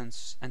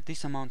distance and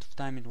this amount of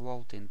time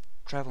involved in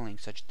traveling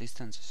such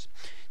distances,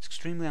 it's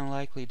extremely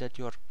unlikely that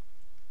you're,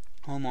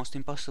 almost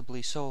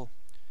impossibly so,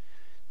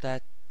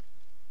 that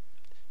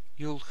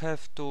you'll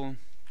have to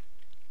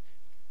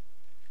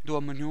do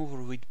a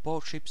maneuver with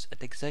both ships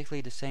at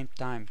exactly the same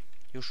time.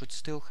 You should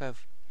still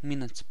have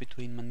minutes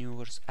between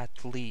maneuvers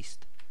at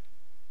least.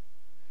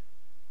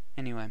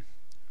 Anyway,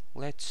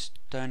 let's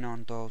turn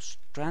on those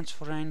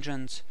transfer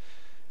engines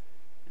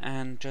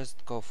and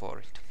just go for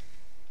it.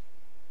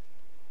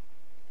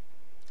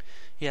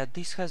 Yeah,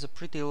 this has a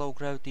pretty low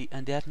gravity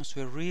and the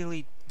atmosphere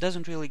really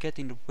doesn't really get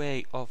in the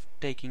way of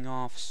taking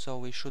off, so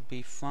we should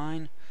be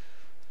fine.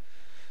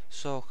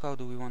 So how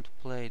do we want to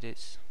play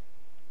this?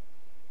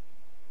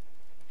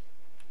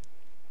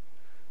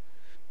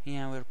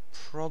 Yeah, we're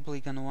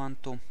probably gonna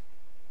want to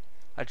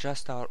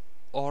adjust our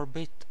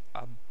orbit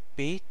a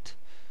bit,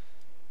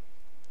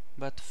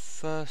 but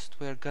first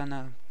we're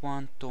gonna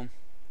want to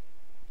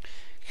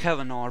have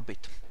an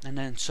orbit and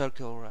then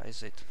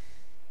circularize it.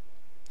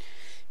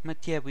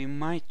 But yeah, we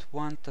might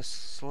want a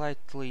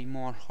slightly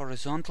more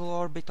horizontal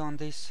orbit on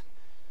this,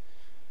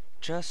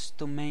 just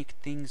to make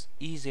things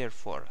easier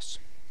for us.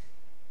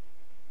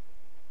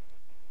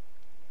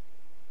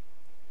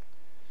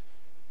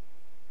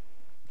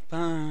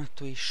 But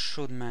we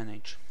should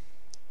manage.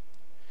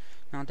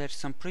 Now there's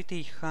some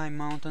pretty high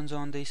mountains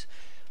on this.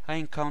 I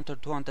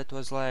encountered one that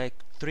was like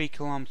 3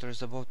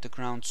 kilometers above the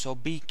ground, so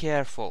be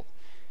careful.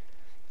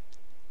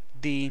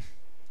 The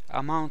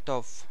amount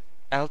of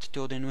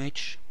altitude in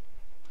which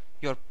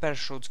your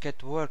parachutes get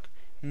to work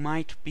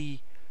might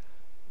be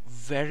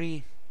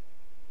very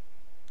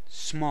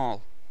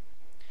small,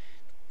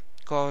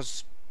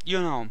 because you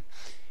know,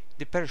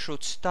 the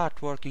parachutes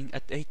start working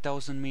at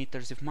 8,000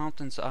 meters. If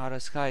mountains are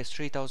as high as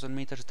 3,000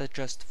 meters, that's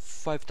just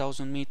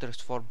 5,000 meters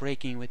for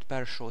braking with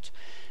parachutes,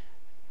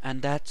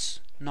 and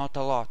that's not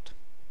a lot.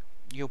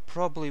 You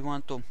probably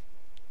want to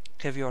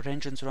have your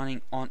engines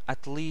running on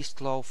at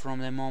least low from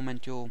the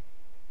moment you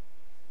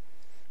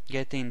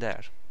get in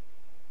there,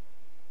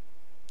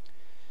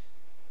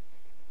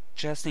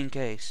 just in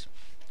case.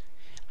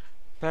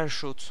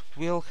 Parachutes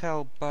will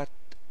help, but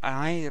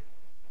I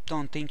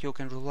don't think you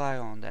can rely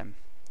on them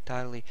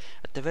entirely.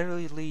 At the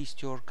very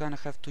least, you're gonna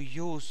have to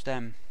use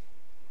them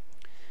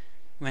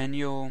when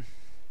you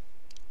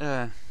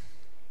come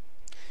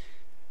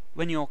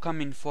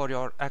in for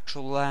your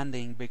actual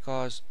landing,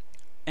 because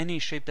any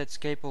ship that's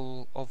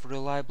capable of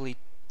reliably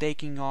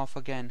taking off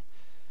again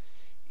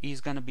is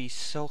gonna be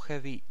so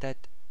heavy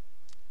that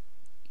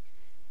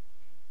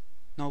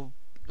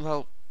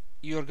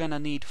you're gonna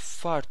need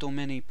far too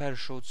many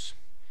parachutes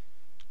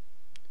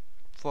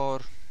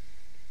for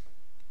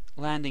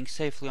landing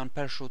safely on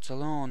parachutes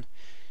alone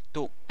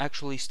to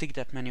actually stick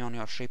that many on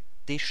your ship.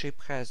 This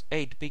ship has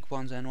 8 big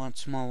ones and 1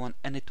 small one,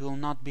 and it will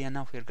not be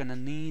enough. We're gonna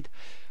need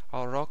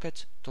our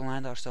rockets to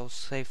land ourselves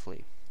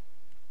safely.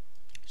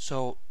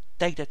 So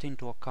take that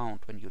into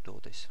account when you do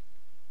this,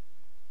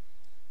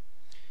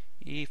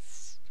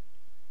 if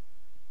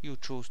you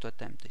choose to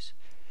attempt this.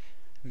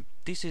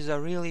 This is a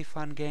really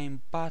fun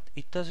game, but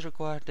it does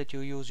require that you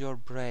use your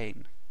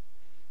brain.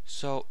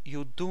 So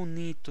you do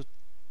need to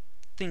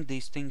think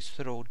these things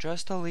through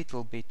just a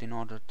little bit in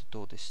order to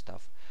do this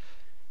stuff.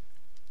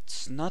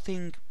 It's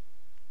nothing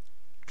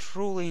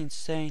truly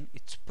insane,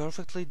 it's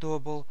perfectly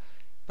doable,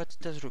 but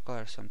it does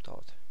require some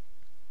thought.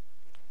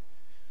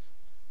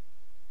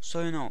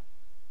 So you know,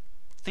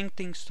 think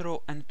things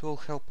through and it will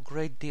help a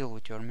great deal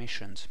with your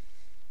missions.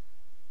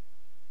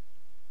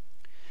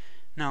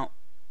 Now,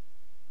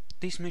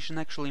 this mission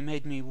actually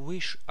made me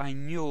wish I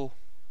knew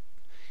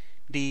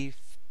the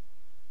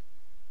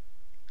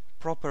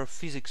proper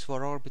physics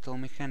for orbital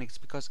mechanics,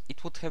 because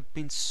it would have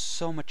been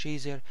so much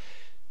easier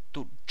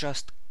to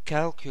just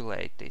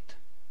calculate it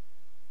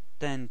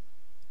than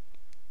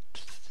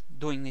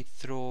doing it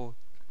through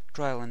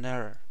trial and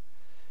error.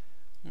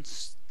 And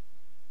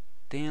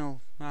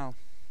still, well,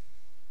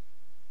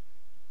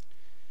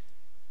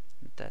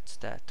 that's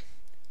that.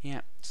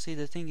 Yeah, see,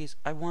 the thing is,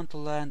 I want to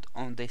land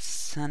on the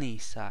sunny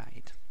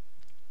side,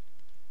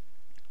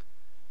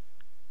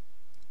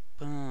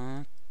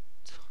 but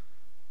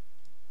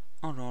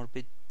our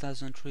orbit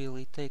doesn't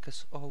really take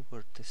us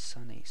over the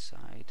sunny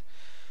side.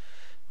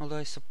 Although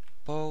I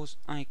suppose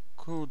I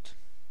could.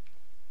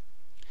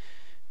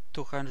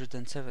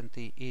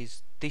 270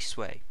 is this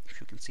way,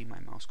 if you can see my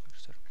mouse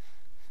cursor.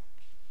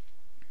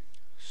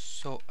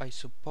 So I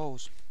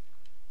suppose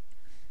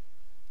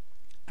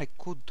I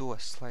could do a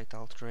slight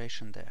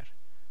alteration there.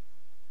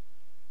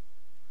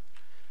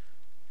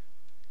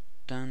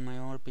 Turn my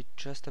orbit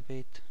just a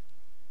bit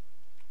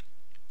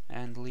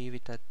and leave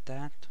it at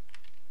that.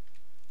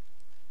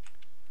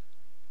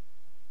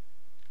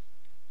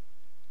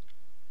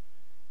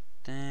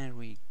 There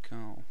we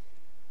go.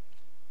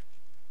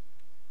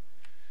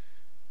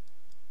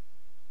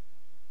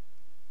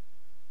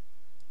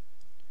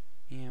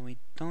 Yeah, we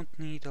don't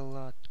need a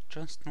lot,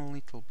 just a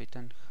little bit.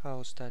 And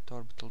how's that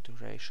orbital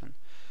duration?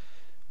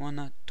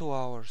 2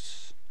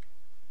 hours.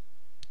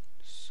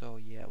 So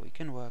yeah, we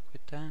can work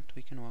with that,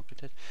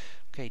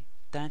 Okay,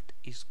 that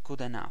is good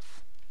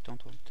enough.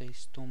 Don't want to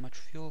waste too much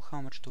fuel.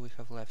 How much do we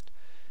have left?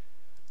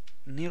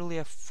 Nearly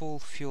a full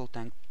fuel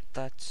tank.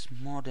 That's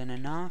more than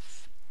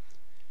enough.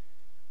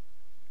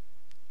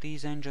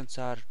 These engines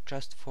are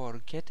just for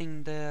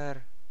getting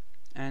there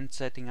and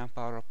setting up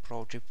our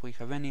approach. If we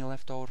have any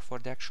left over for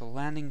the actual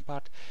landing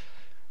part,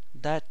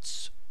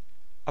 that's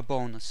a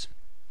bonus.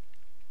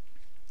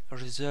 A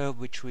reserve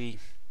which we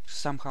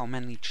somehow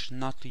managed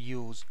not to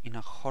use in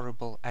a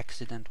horrible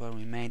accident where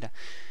we made a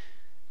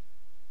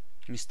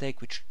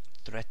mistake which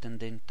threatened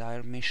the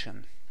entire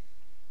mission.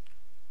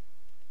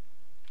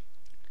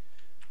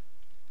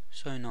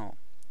 So you know,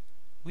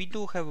 we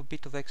do have a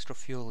bit of extra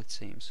fuel, it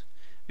seems.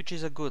 which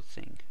is a good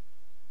thing.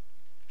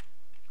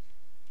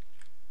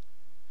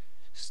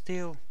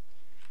 Still,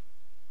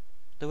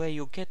 the way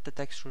you get that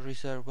extra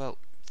reserve, well,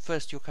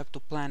 first you have to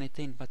plan it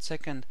in, but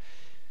second,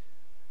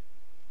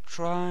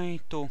 try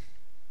to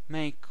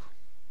make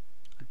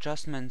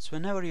adjustments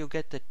whenever you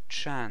get the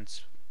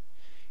chance.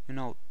 You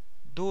know,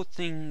 do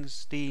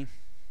things the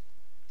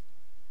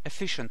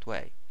efficient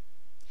way.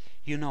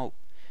 You know,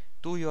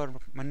 do your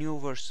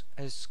maneuvers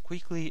as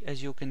quickly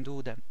as you can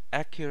do them,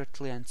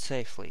 accurately and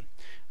safely,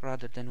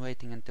 rather than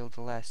waiting until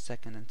the last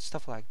second and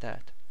stuff like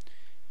that.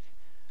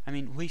 I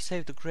mean, we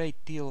saved a great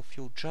deal of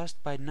fuel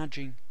just by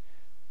nudging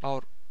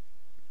our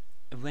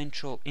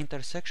eventual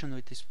intersection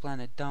with this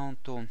planet down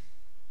to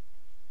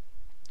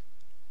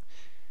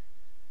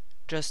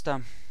just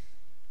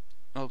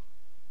well,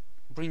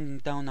 bringing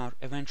down our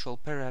eventual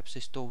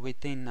periapsis to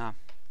within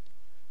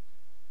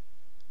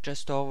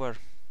just over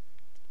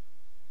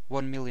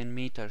 1 million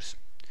meters.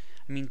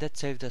 I mean, that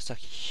saved us a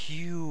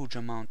huge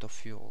amount of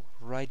fuel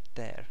right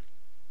there.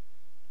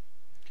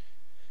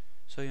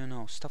 So you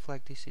know, stuff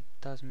like this, it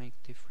does make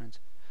difference.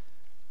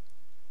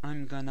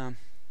 I'm gonna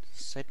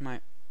set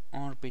my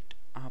orbit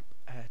up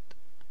at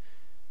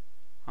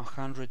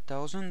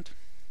 100,000.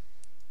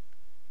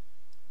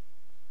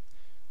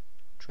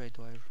 Trade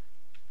wire.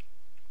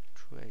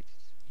 Trade.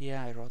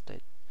 Yeah, I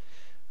rotate.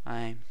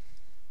 I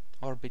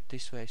orbit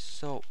this way.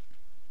 So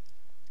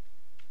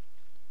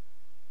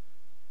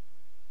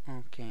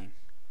okay.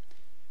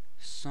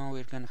 So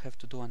we're gonna have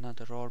to do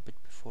another orbit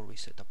before we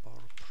set up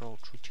our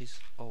approach, which is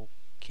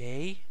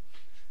okay.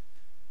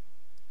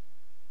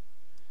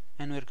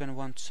 And we're gonna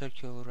want to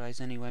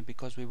circularize anyway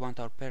because we want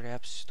our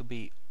periapsis to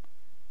be,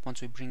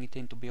 once we bring it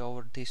in, to be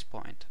over this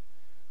point.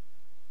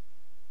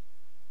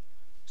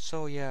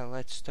 So yeah,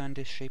 let's turn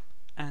this ship,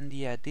 and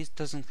yeah, this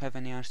doesn't have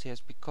any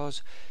RCS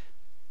because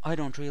I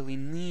don't really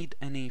need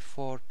any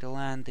for the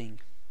landing.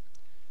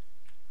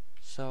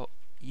 So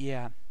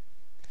yeah,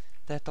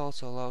 that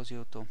also allows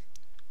you to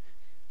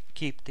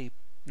keep the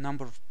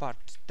number of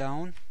parts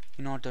down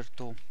in order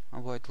to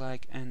avoid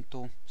lag and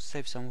to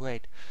save some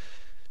weight.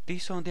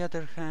 This, on the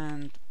other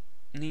hand,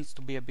 needs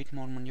to be a bit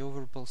more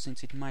maneuverable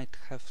since it might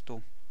have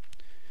to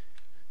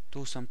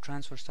do some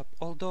transfer stuff.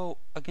 Although,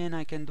 again,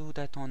 I can do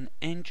that on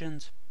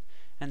engines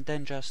and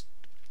then just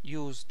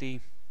use the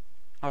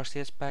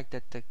RCS pack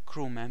that the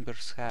crew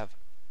members have.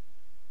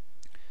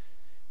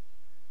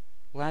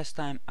 Last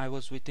time I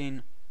was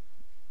within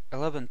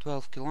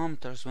 11-12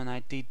 kilometers when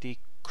I did the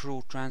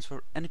crew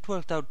transfer, and it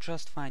worked out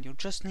just fine. You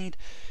just need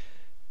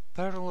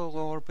parallel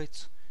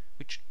orbits,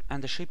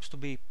 and the ships to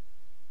be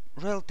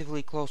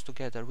relatively close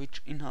together,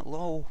 which in a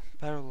low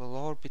parallel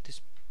orbit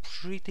is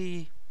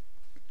pretty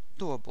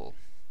doable.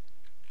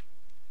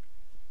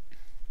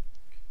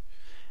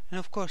 And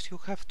of course you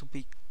have to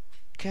be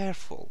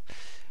careful,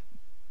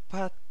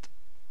 but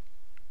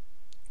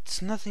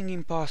it's nothing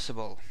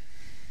impossible.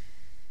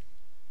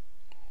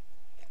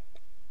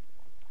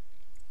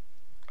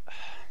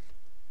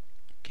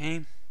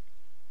 Okay,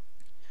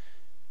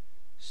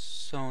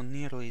 so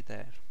nearly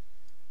there.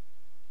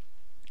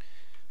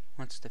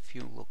 What's the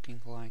fuel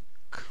looking like?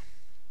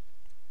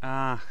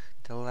 Ah,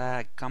 the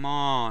lag, come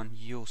on,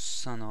 you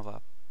son of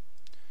a...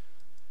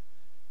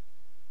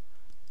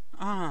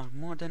 Ah,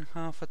 more than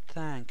half a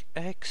tank,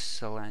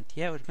 excellent.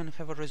 Yeah, we're gonna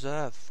have a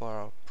reserve for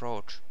our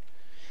approach,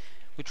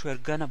 which we're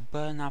gonna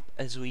burn up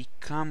as we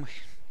come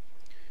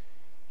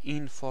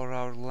in for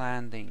our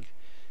landing,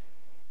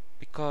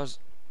 because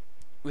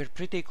we're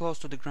pretty close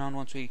to the ground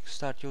once we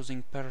start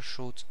using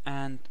parachutes,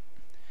 and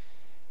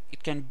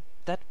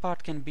that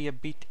part can be a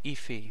bit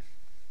iffy.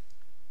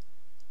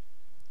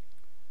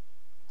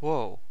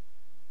 Whoa.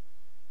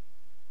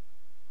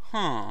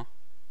 Huh.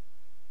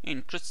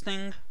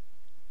 Interesting.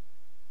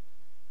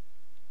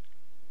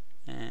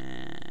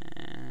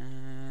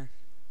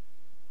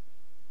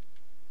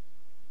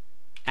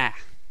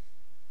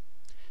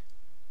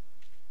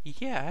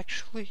 Yeah,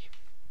 actually,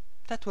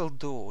 that will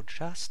do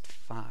just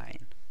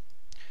fine.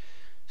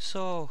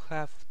 So,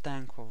 half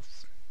tank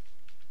of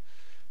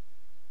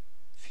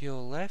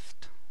fuel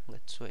left.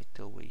 Let's wait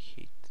till we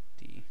hit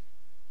the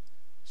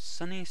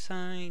sunny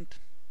side.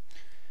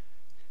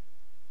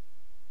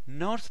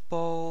 North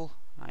Pole,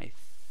 I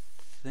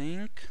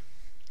think.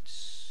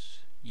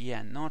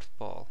 Yeah, North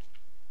Pole.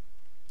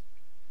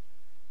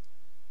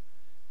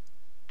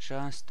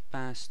 Just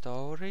passed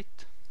over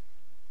it.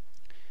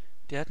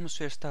 The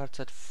atmosphere starts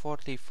at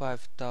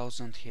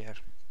 45,000 here.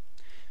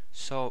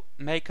 So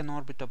make an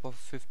orbit above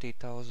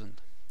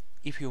 50,000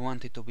 if you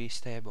want it to be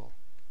stable.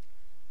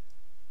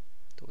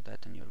 Do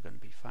that and you're gonna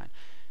be fine.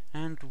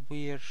 And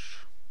we're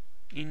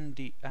in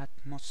the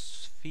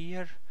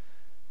atmosphere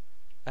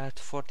at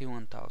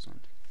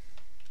 41,000.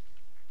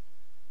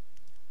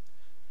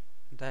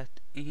 That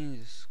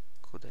is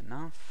good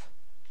enough.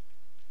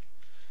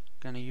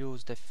 Gonna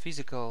use the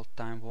physical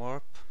time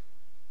warp,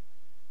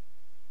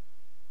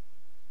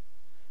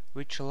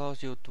 which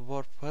allows you to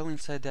warp well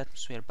inside the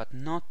atmosphere, but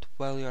not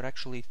while you're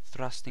actually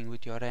thrusting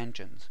with your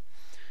engines.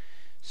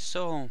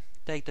 So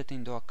take that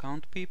into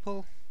account,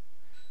 people.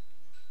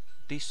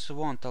 this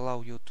won't allow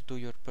you to do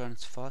your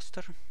burns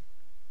faster.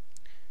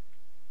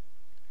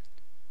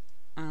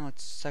 Oh,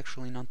 it's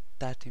actually not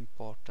that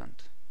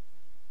important,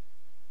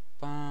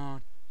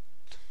 but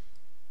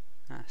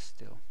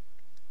still.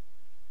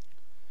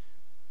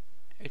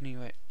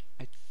 Anyway,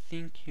 I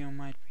think you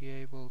might be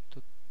able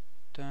to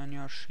turn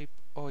your ship.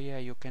 Oh yeah,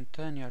 you can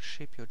turn your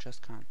ship, you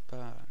just can't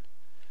burn.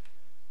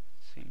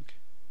 Think.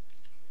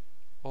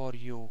 Or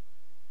you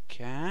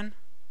can.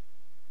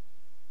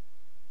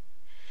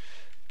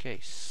 Okay,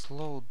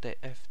 slow the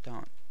F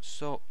down.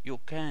 So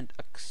you can't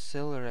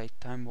accelerate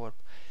time warp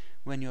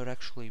when you're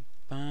actually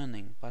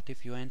burning, but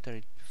if you enter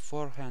it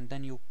beforehand,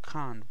 then you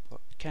can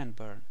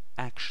burn,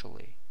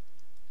 actually.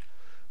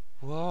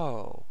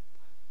 Whoa,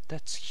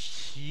 that's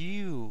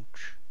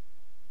huge.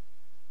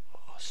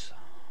 Awesome.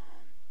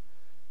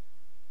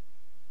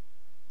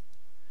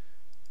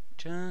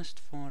 Just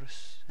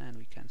force, and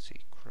we can see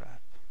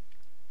crap.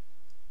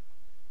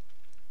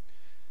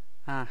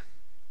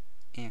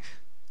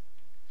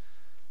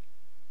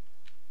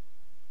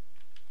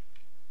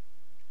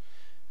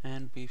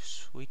 And we've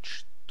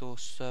switched to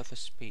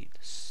surface speed.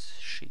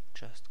 Shit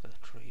just got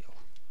real.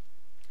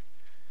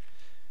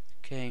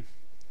 Okay.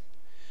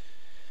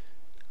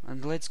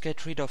 And let's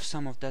get rid of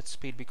some of that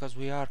speed, because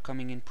we are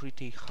coming in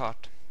pretty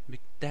hot. The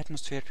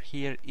atmosphere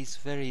here is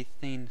very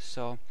thin,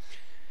 so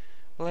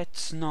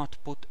let's not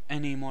put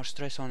any more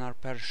stress on our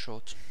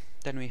parachute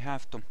than we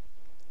have to.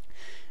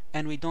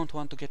 And we don't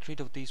want to get rid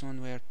of these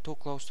when we're too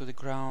close to the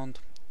ground.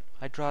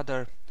 I'd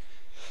rather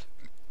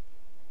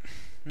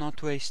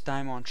not waste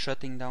time on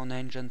shutting down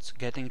engines,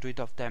 getting rid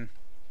of them,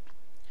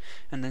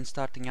 and then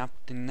starting up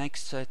the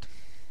next set.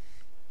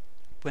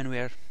 When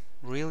we're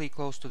really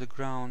close to the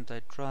ground,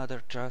 I'd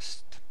rather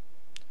just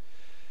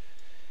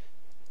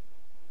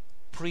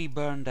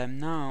pre-burn them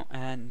now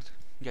and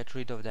get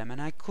rid of them.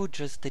 And I could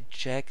just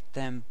eject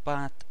them,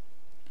 but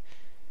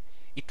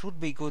it would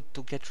be good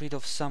to get rid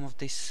of some of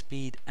this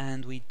speed,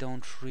 and we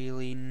don't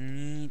really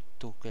need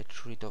to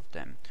get rid of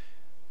them.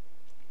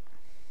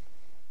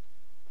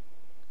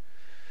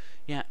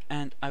 Yeah,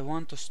 and I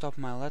want to stop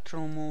my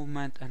lateral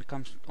movement and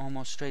come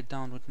almost straight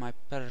down with my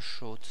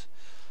parachute,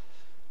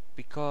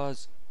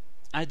 because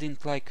I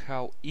didn't like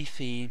how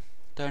iffy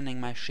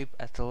turning my ship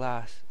at the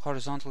last,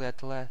 horizontally at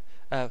the last,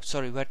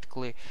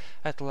 vertically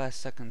at the last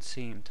second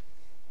seemed.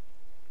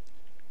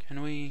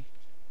 Can we?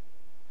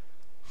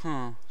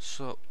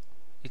 So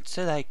it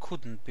said I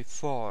couldn't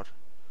before.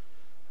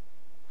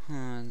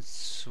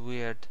 It's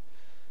weird.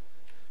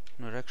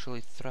 We're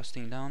actually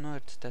thrusting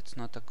downwards. That's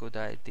not a good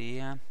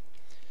idea.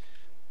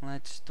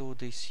 Let's do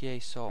this. Yay,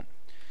 so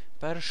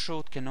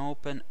parachute can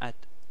open at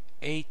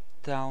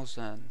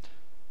 8,000.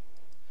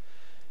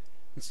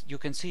 You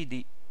can see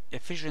the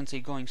efficiency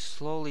going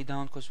slowly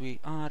down because we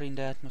are in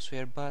the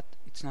atmosphere, but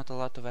it's not a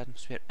lot of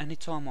atmosphere, and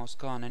it's almost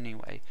gone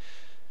anyway.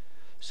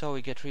 So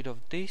we get rid of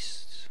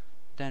this,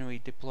 then we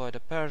deploy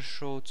the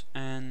parachutes,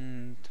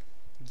 and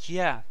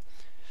yeah,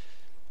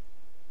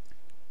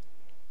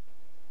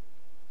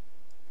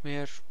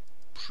 we're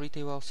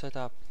pretty well set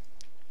up.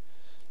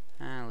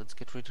 And let's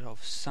get rid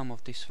of some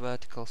of this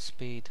vertical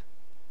speed,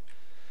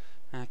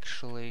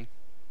 actually.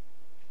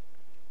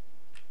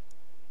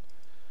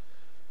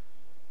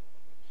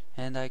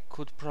 And I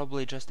could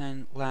probably just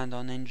land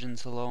on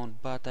engines alone,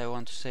 but I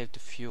want to save the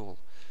fuel.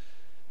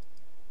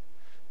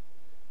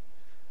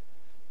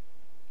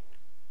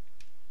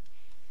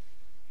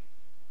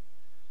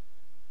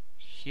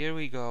 Here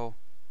we go.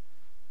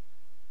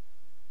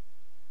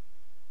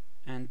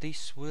 And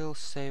this will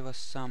save us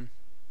some.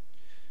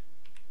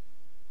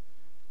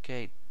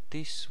 Okay,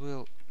 this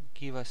will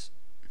give us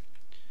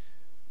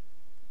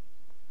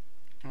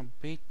a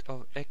bit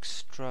of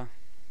extra.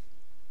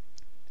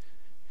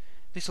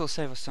 This will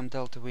save us some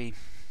delta V.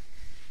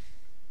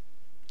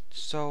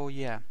 So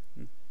yeah,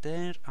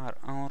 there are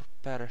our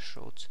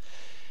parachutes.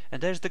 And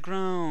there's the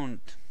ground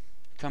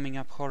coming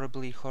up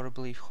horribly,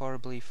 horribly,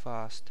 horribly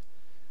fast.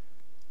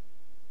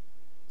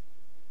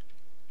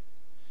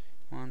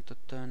 Want to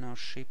turn our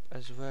ship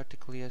as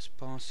vertically as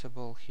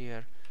possible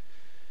here.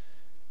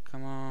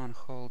 Come on,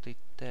 hold it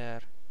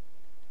there.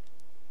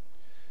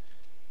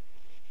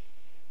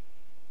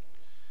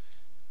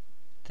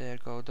 There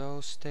go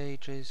those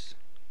stages.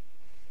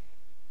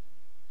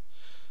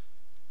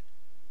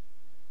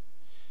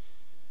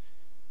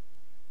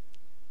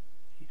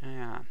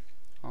 Yeah,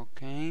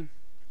 okay.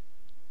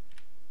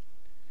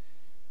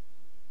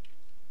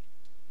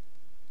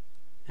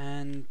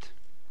 And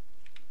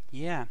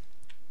yeah,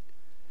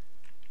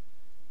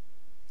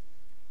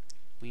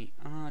 we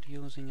are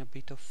using a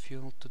bit of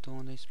fuel to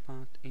do this,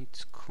 but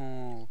it's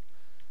cool.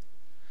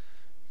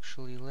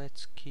 Actually,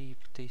 let's keep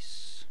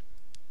this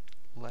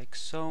like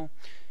so.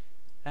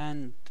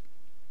 And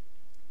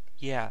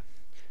yeah,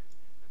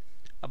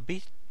 a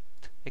bit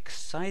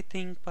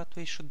exciting, but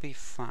we should be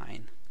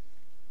fine.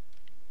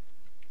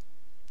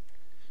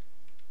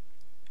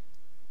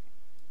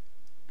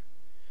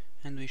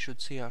 And we should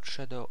see our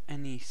shadow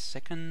any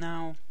second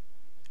now.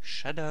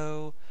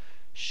 Shadow!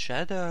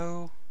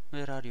 Shadow!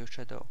 Where are you,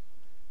 shadow?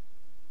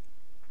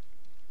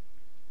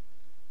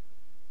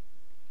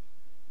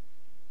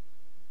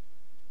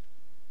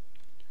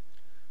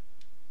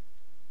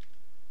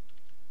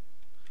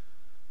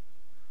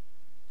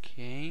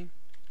 Okay.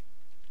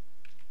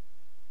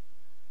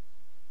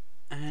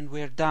 And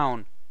we're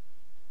down.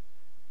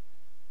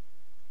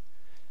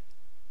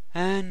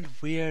 And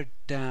we're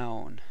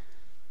down.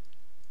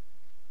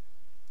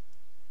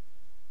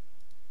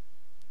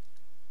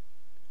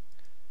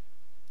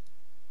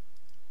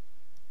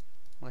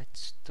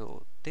 Let's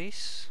do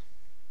this.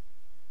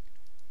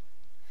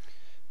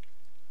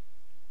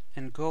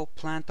 And go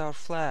plant our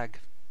flag.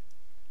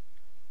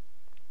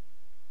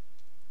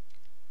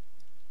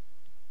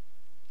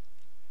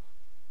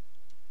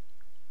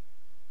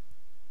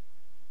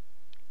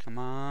 Come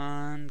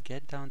on,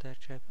 get down there,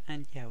 chap.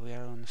 And yeah, we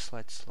are on a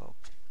slight slope.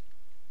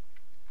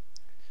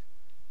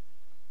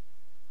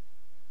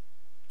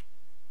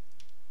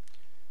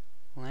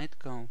 Let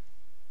go.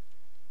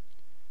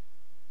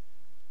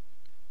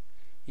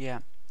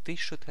 Yeah, this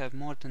should have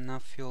more than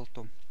enough fuel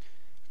to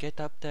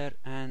get up there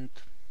and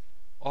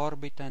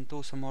orbit and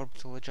do some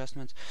orbital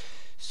adjustments.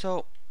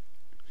 So,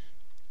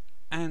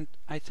 and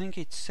I think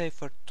it's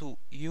safer to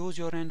use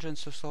your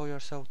engines to slow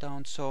yourself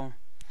down. So,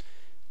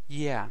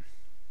 yeah,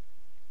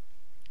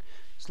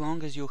 as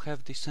long as you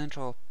have the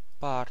central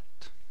part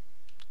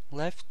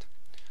left,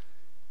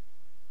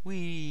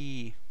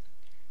 whoa,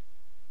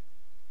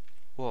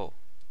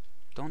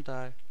 don't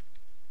die.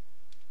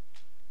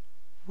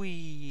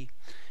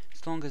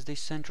 As long as this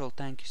central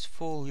tank is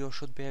full, you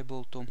should be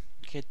able to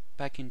get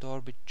back into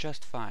orbit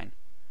just fine.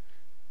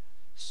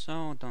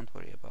 So don't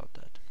worry about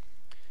that.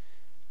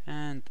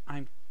 And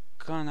I'm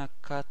gonna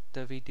cut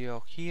the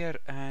video here,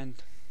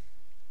 and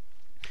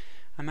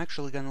I'm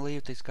actually gonna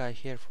leave this guy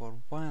here for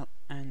a while,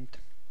 and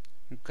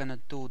I'm gonna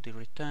do the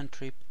return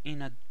trip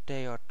in a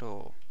day or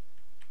two.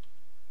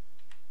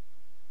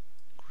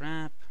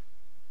 Crap.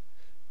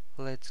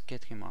 Let's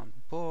get him on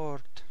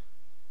board.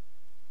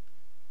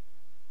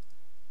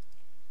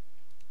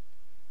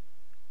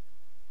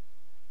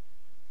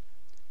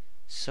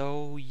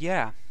 So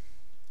yeah,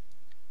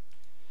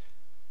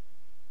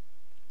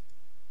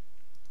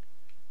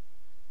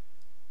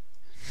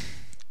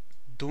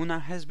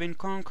 Duna has been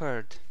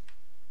conquered.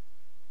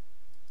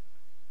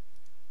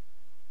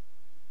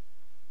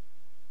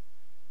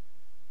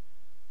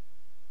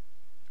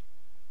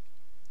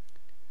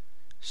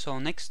 So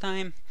next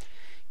time,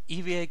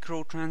 EVA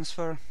crew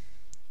transfer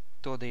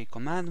to the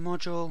command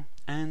module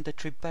and the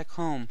trip back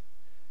home.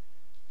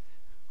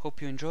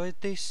 Hope you enjoyed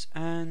this,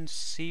 and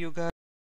see you guys.